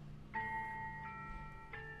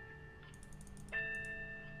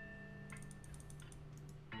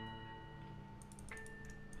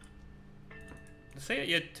 Say that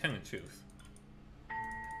you're telling the truth.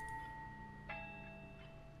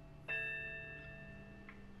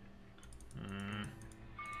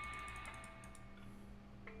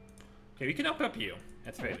 Okay, we can open up you,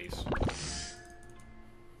 at the very least.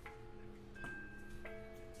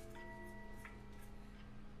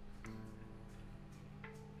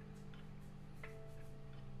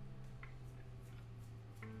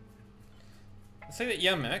 Let's say that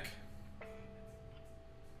you're mech.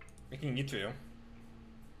 Making you two.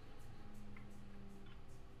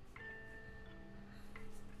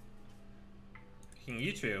 Making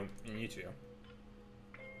you two, and you two.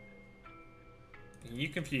 Making you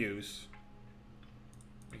confuse.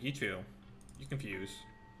 You two, you confuse,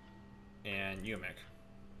 and you mech.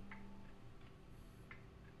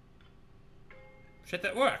 Shit,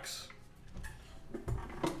 that works.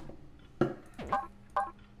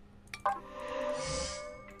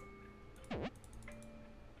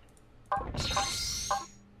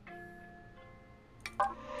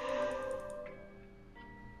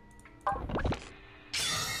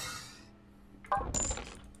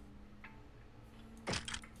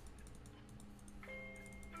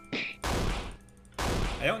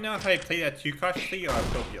 I don't know if I play that too cautiously or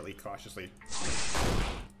appropriately cautiously.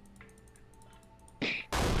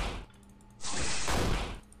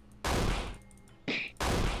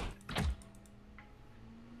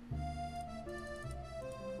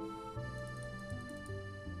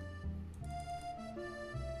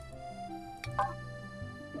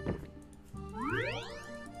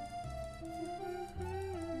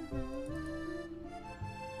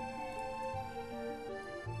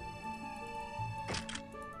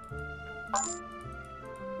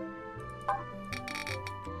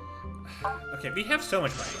 Okay, we have so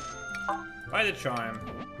much money. Buy the charm.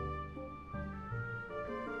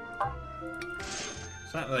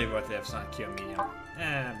 It's not really worth it if it's not Kyo medium.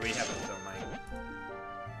 But we have a little money.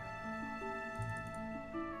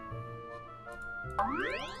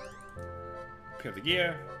 Peel the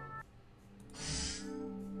gear.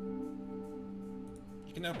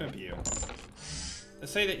 You can open up you.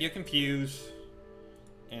 Let's say that you're confused,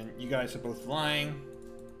 and you guys are both lying.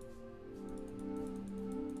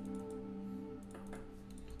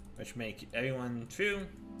 Which make everyone true.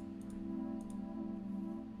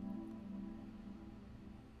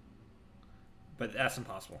 But that's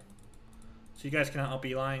impossible. So you guys cannot all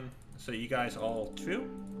be lying. So you guys all true.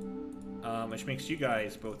 Which makes you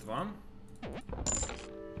guys both wrong.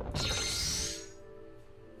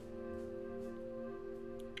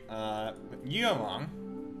 You're wrong.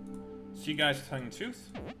 So you guys are telling the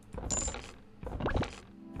truth.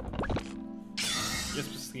 Just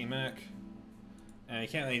specifically Mac. And you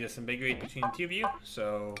can't really disambiguate between the two of you,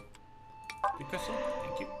 so... Good crystal,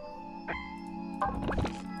 thank you.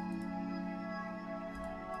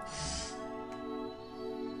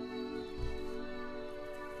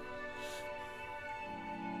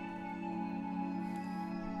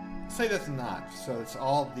 Say that's not, so it's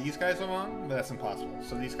all these guys are wrong, but that's impossible.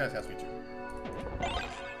 So these guys have to be true.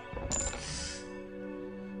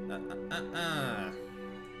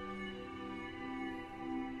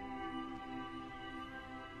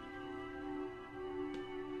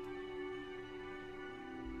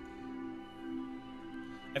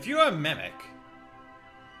 If you're a mimic,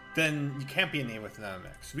 then you can't be a name with another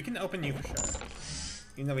mimic. So we can open you for sure.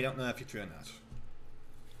 Even though we don't know if you're true or not.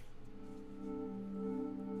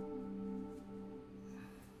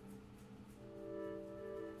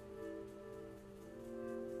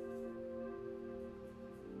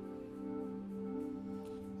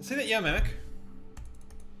 Let's say that you're a mimic.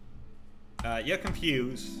 You're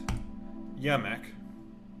confused. You're a mech.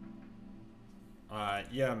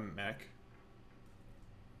 You're a mech.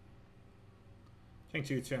 Tongue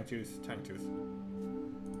tooth, tongue tooth, tongue tooth.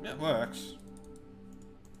 That works.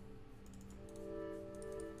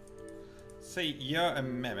 Say you're a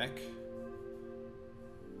mimic.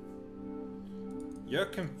 You're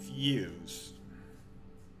confused.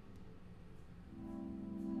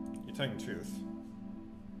 You're telling the truth.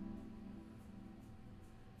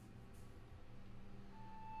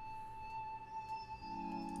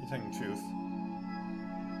 You're telling the truth.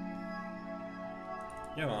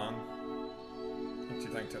 You're wrong.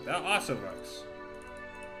 That also works.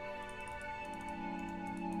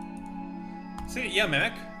 See, yeah,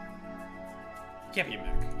 mimic. You can't be a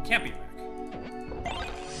mimic. You can't be a mimic.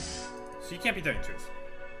 So you can't be telling the truth.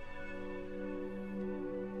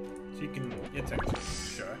 So you can. You're telling the truth, for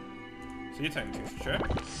sure. So you're telling the truth, for sure.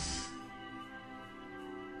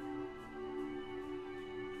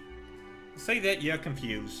 Say that you're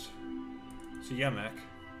confused. So you're a mimic.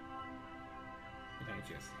 You're telling the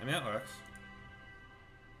truth. I mean, that works.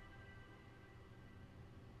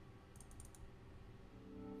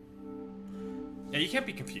 Yeah, you can't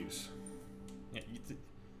be confused. Yeah,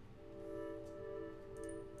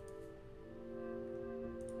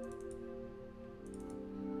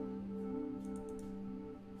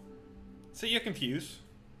 so you're confused.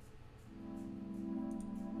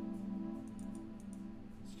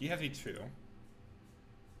 So you have to be true.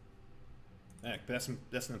 Yeah, but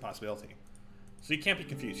that's an impossibility. So you can't be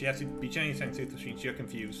confused. You have to be genuinely telling the truth, which means you're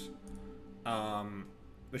confused.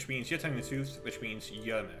 Which means you're telling the truth, which means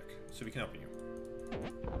you're a mech. So we can open you.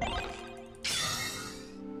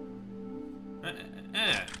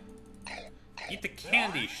 Eat the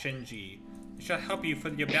candy, Shinji. It shall help you for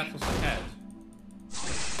your battles ahead.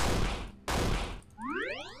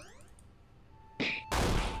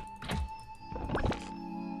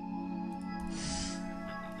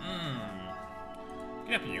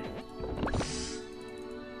 Get up you.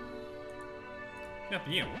 Get up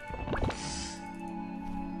you.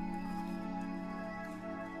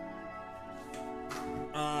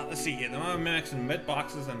 Let's see here. There are mechs in red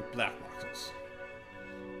boxes and black boxes.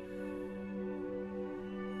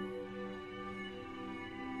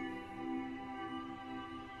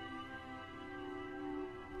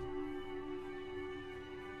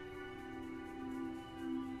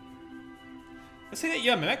 Let's say that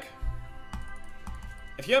you're a mech.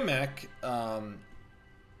 If you're a mech,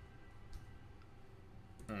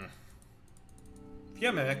 if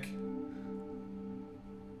you're a mech,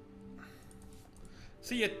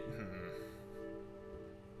 so you,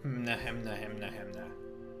 nah. Hemna.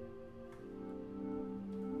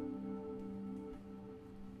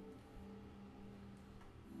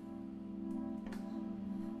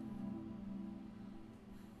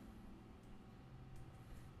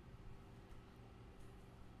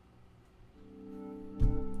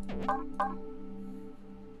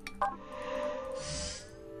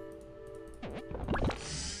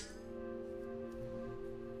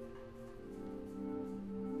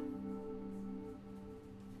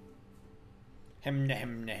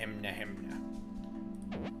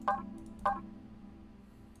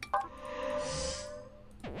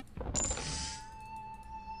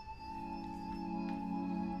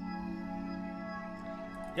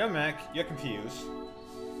 Yo, Mac, you're confused.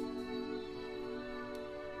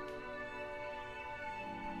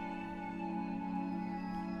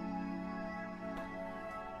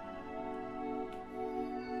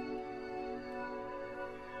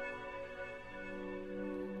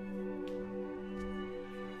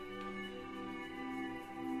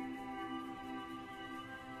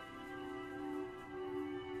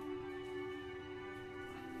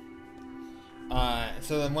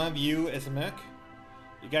 So then one of you is a mech.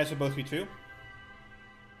 You guys will both be true.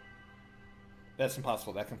 That's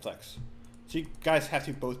impossible. That conflicts. So you guys have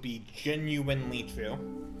to both be genuinely true.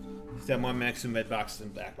 Instead of more mechs in red boxes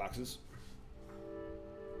and black boxes.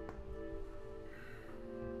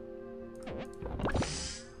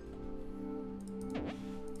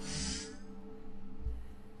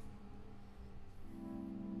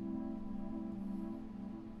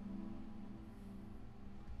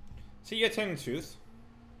 So you're telling the truth.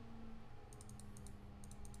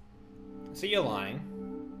 So you're lying.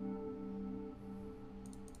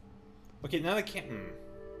 Okay, now they can't. You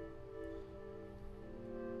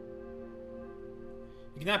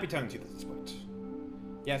cannot be telling the truth at this point.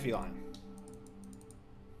 You have to be lying.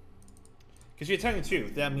 Because if you're telling the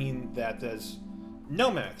truth, that means that there's no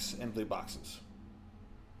mechs in blue boxes.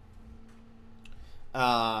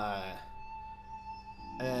 And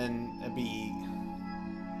it'd be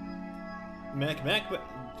mech, but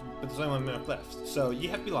there's only one mech left. So you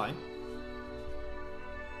have to be lying.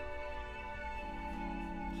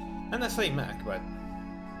 Not necessarily mech, but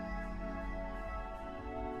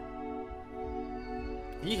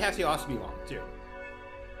you have to also be wrong too.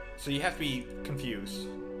 So you have to be confused.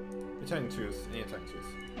 You're telling the truth, and you're telling the truth.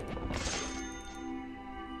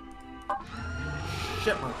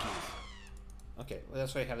 Shit monkeys. Okay, well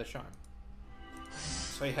that's why you have the charm.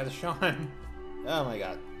 That's why you have the charm. Oh my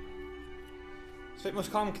god. Fate Most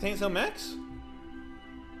Calm contains no mechs?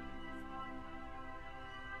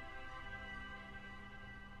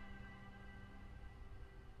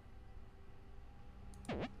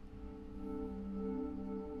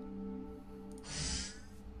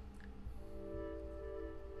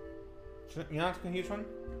 You're not confused one?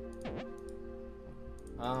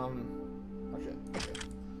 Oh shit. Okay.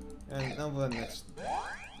 And no, the next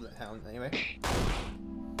hound anyway.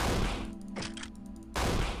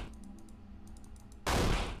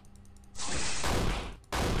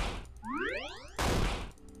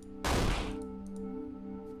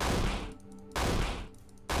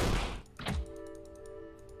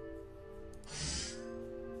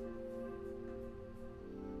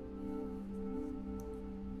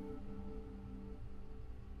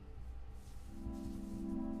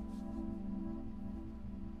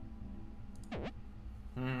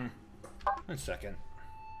 1 second.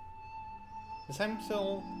 Does time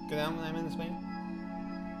still go down when I'm in this main?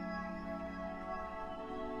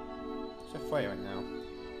 It's a fight right now.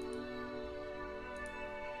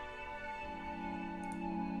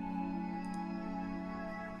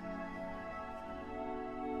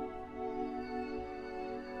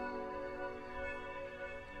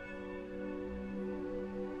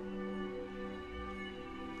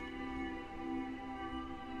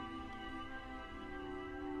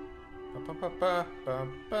 Ba ba ba ba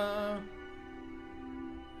ba.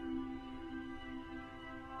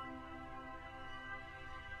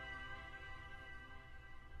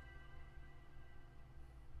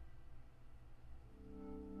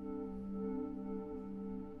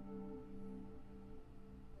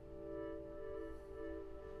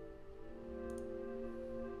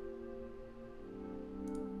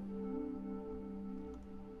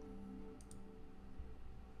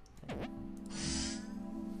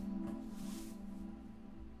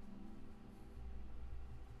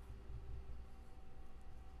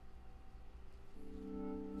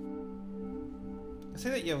 Say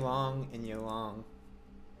that you're wrong and you're wrong.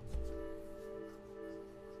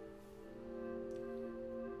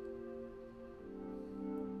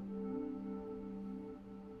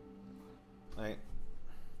 Right.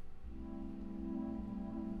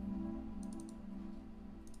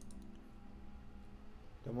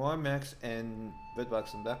 The more mechs and red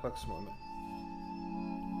box and black box, more mechs.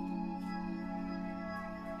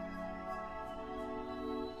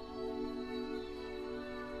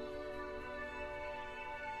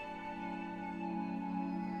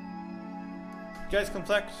 You guys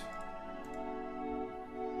conflict?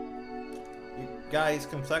 You guys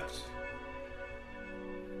conflict?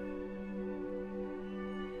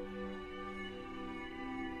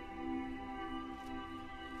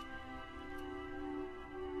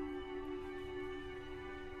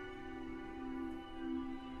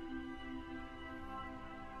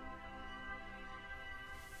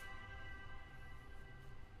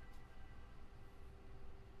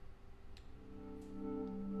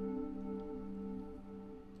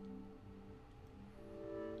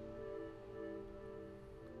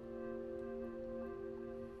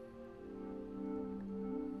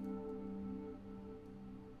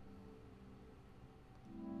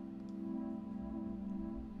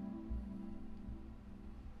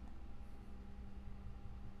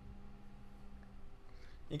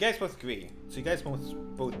 You guys both agree, so you guys must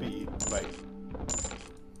both be right.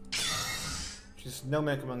 Just no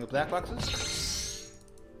mech among the black boxes.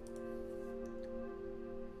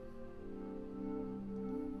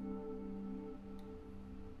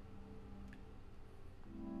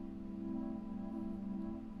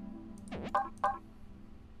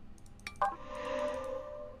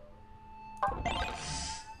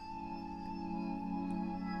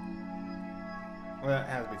 Well, that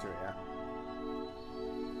has to be true, yeah.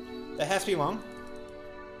 That has to be wrong.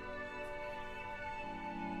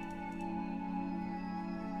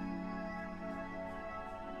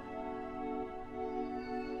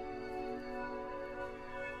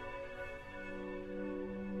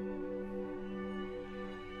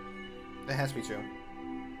 That has to be true.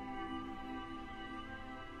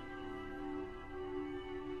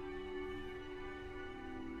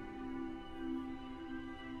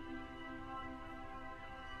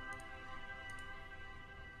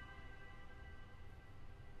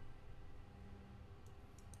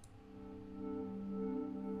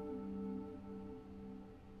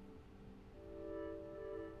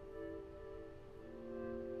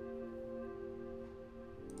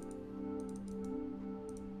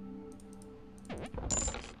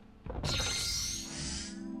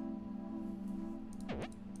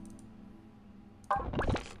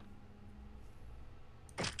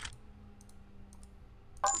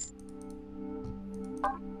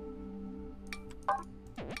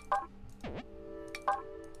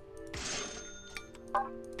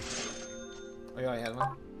 Oh, you already had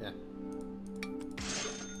one? Yeah.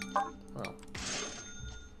 Well.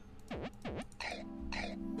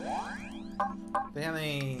 They have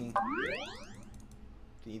any...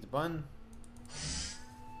 Do you eat the bun?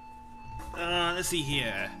 Let's see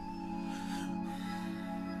here.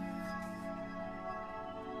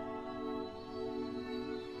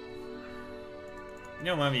 You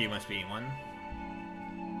know one of you must be one.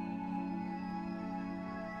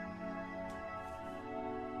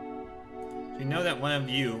 So you know that one of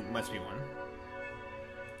you must be one.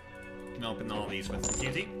 You can open all these with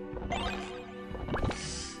impunity.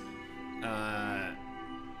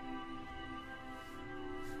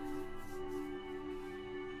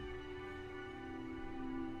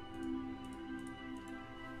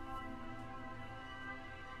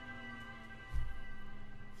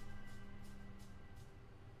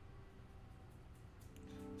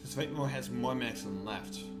 Survival mode has more medicine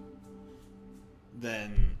left,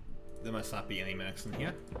 then there must not be any medicine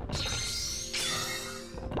here.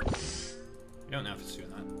 We don't know if it's true or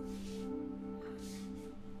not.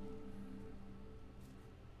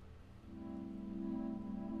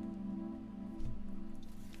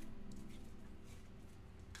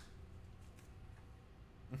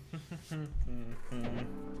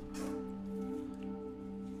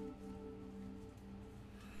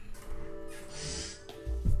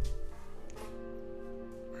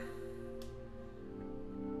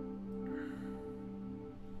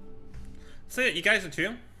 So you guys are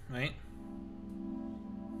two, right?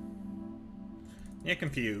 You're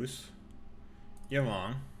confused. You're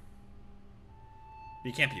wrong. But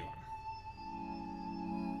you can't be wrong.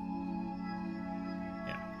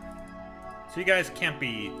 Yeah. So you guys can't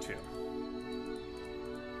be two.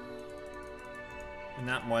 And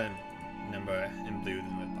not more number in blue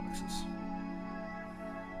than red boxes.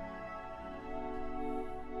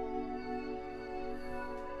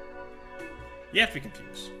 You have to be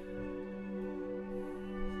confused.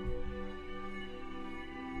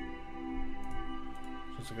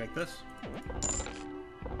 Just look like this.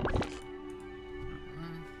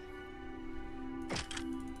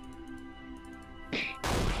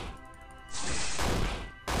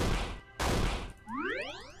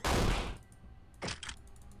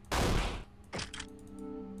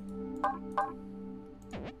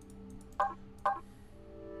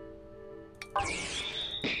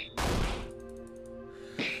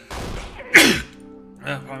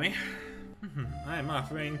 Pardon me. I'm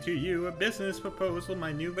offering to you a business proposal.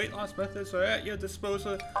 My new weight loss methods are at your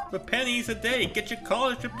disposal for pennies a day. Get your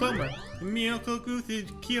college diploma, miracle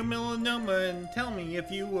glucid, cure melanoma, and tell me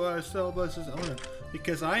if you are Cellbuz's owner.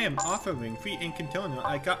 Because I am offering free ink and toner.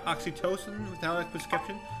 I got oxytocin without a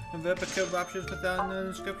prescription, and Vivica options without an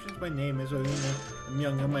inscription. My name is Arena. I'm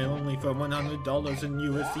young and my only for $100 in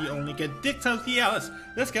USD only. Get dicks out Fialis.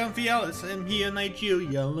 Let's go Fialis. I'm here in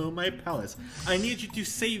Nigeria, hello my palace. I need you to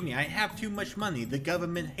save me. I have too much money. The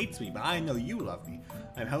government hates me, but I know you love me.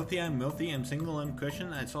 I'm healthy, I'm wealthy, I'm single, I'm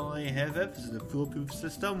Christian. That's all I have. This is a foolproof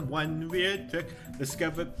system. One weird trick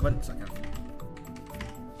discovered. 1 second.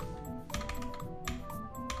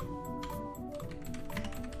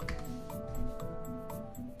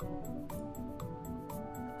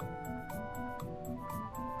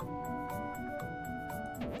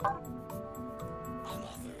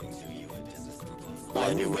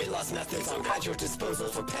 My new weight loss methods are at your disposal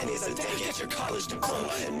for pennies a day. Get your college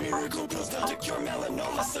diploma and miracle pills to cure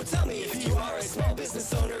melanoma. So tell me if you are a small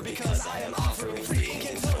business owner, because I am offering free ink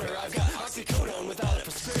and toner. I've got oxycodone without a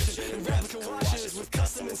prescription and replica watches with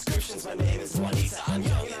custom inscriptions. My name is Juanita. I'm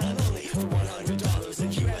young and I'm only for $100 in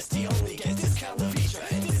USD only. Get discount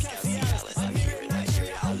Levitra and discount Cialis. I'm here in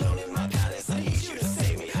Nigeria alone in my palace. I need you to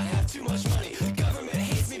save me. I have too much money. The government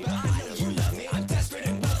hates me, but I know you love me. I'm desperate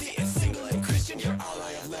and wealthy and single and Christian. You're all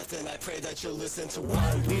I have left, and I pray that you'll listen to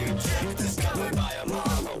one weird trick discovered by a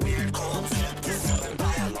mom. A weird old tip discovered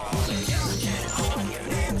by a mom. And you can own your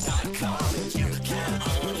name.com. And you can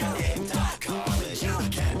own your name.com. And you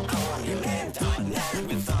can own your name.net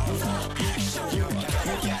with all the action. You're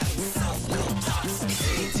gonna get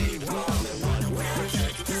self-toxicity-rom. And one weird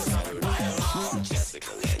trick discovered by a mom.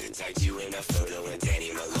 Jessica Landon tagged you in a photo, and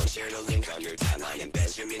Danny Malone shared a link on your timeline. And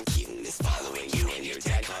Benjamin Keaton is following you, and your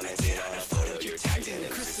dad commented on a photo you're tagged in.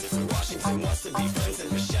 And Christopher Washington wants to be friends,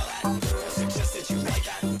 and Michelle Attenborough suggested you like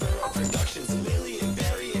Attenborough Productions. And Lily and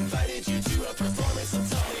Barry invited you to a performance. So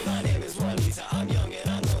tell me, my name is Juanita. I'm young and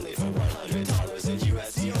I'm only for $100 in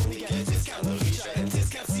USD only. Get a discount Levitra and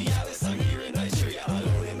discount Cialis. I'm here in Nigeria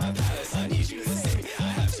alone in my palace. I need you to save me. I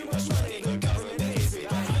have too much money. The government hates me,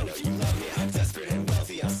 but I know you love me. I'm desperate and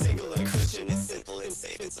wealthy. I'm single and Christian. It's simple and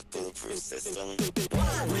safe. It's a foolproof system.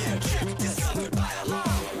 One weird trick discovered by a mom.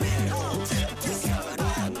 A weird old tip discovered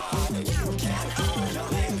by a mom. And you can own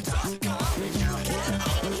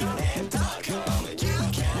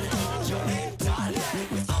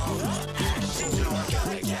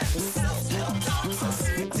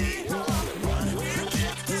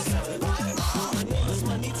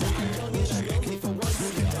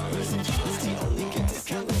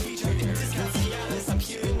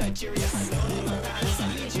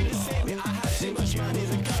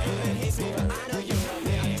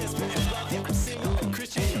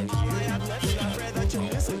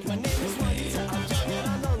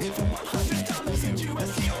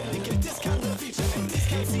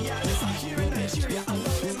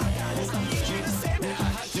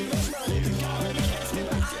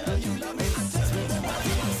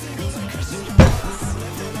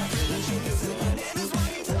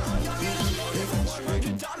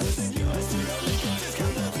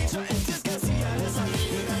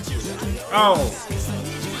Oh!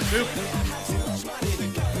 Oop. I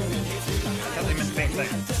thought they meant the same thing.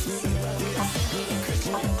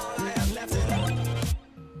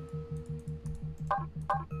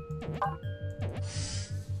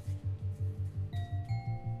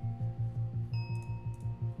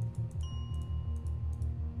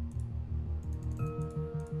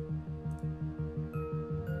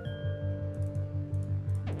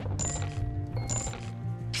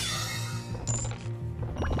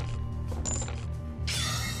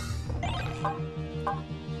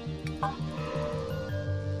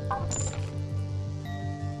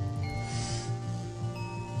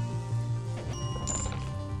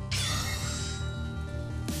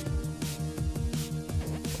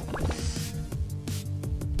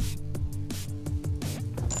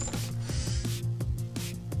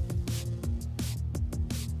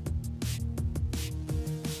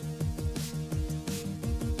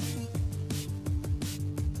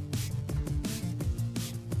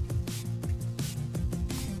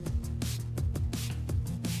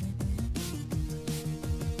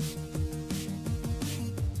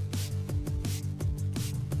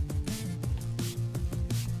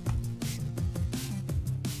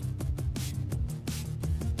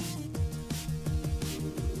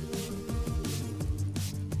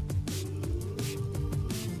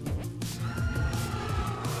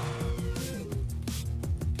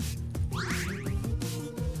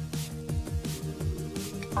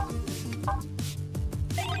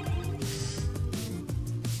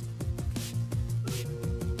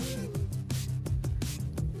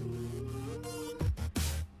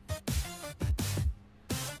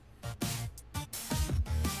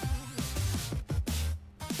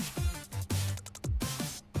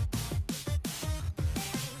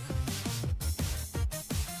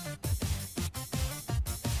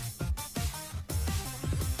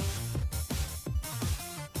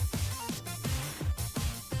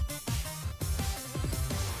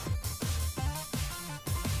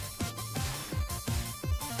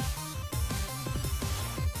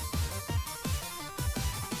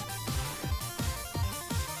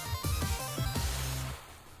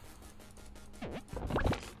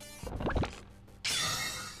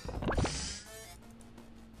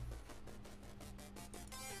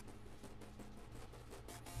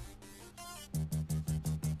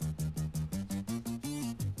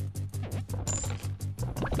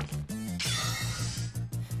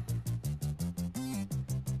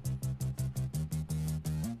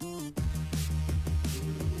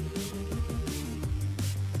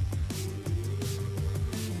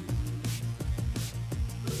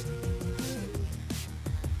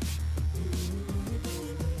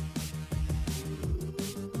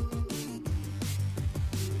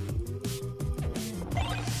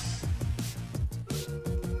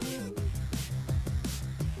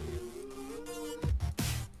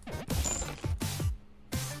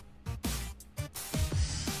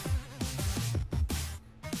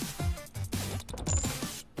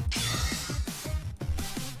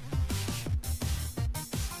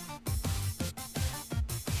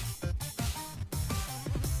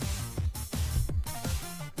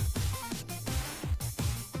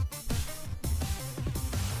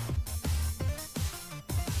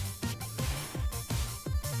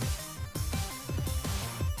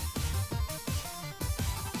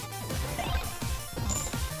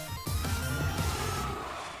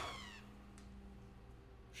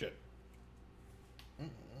 Shit.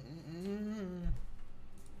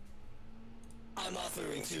 I'm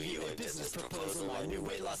offering to you a business proposal. Our new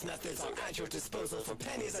weight loss methods are at your disposal for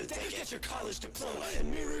pennies a day. Get your college diploma and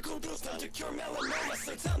miracle pills down to cure melanoma.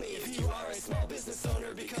 So tell me if you are a small business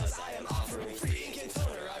owner, because I am offering free ink and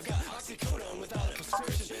toner. I've got oxycodone without a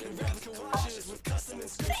prescription and replica washes with custom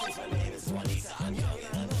inscriptions. My name is Juanita. I'm young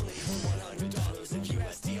and I'm only for $100 in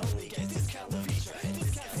USD only. Get discount Levitra and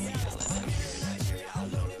discount Cialis. I'm here in Nigeria,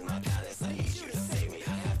 alone in my palace. I need you to save me.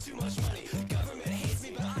 I have too much money. The government hates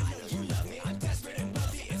me, but I know you love me. I'm desperate and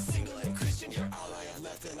wealthy and single and Christian. You're all I have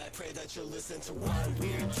left, and I pray that you'll listen to one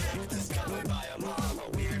weird trick discovered by a mom. A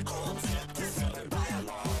weird old tip discovered by a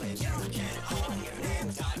mom. And you can own your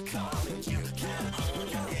name.com. And you can own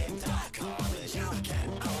your name.com. And you can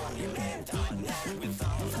own your name.net. With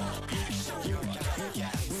all the action you're gonna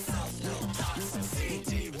get. Self-no toxin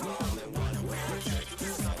CD-ROM. And one weird trick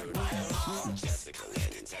discovered by a mom. Jessica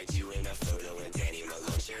Landon tagged you in a photo, and Danny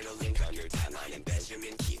Malone shared a link on your timeline, and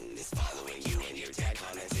Benjamin Keaton is following you, and your dad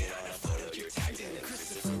commented on a photo you're tagged in. And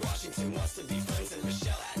Christopher Washington wants to be friends, and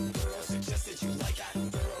Michelle Attenborough suggested you like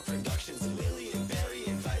Attenborough Productions, and Lillian Berry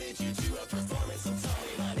invited you to a performance. So tell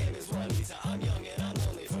me, my name is Juanita, I'm young and I'm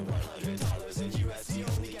only for $100 in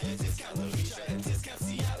USD only. Get a discount Levitra and discount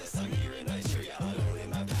Cialis. I'm here in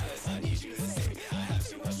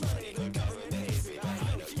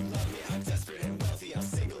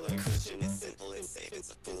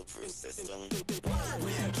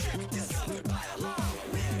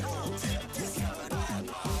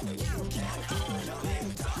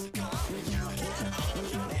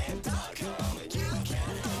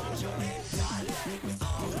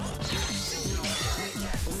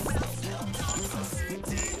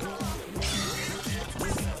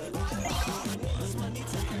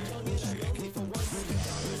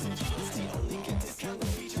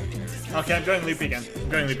Okay, I'm going loopy again.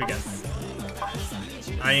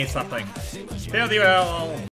 I need to stop playing. Farewell.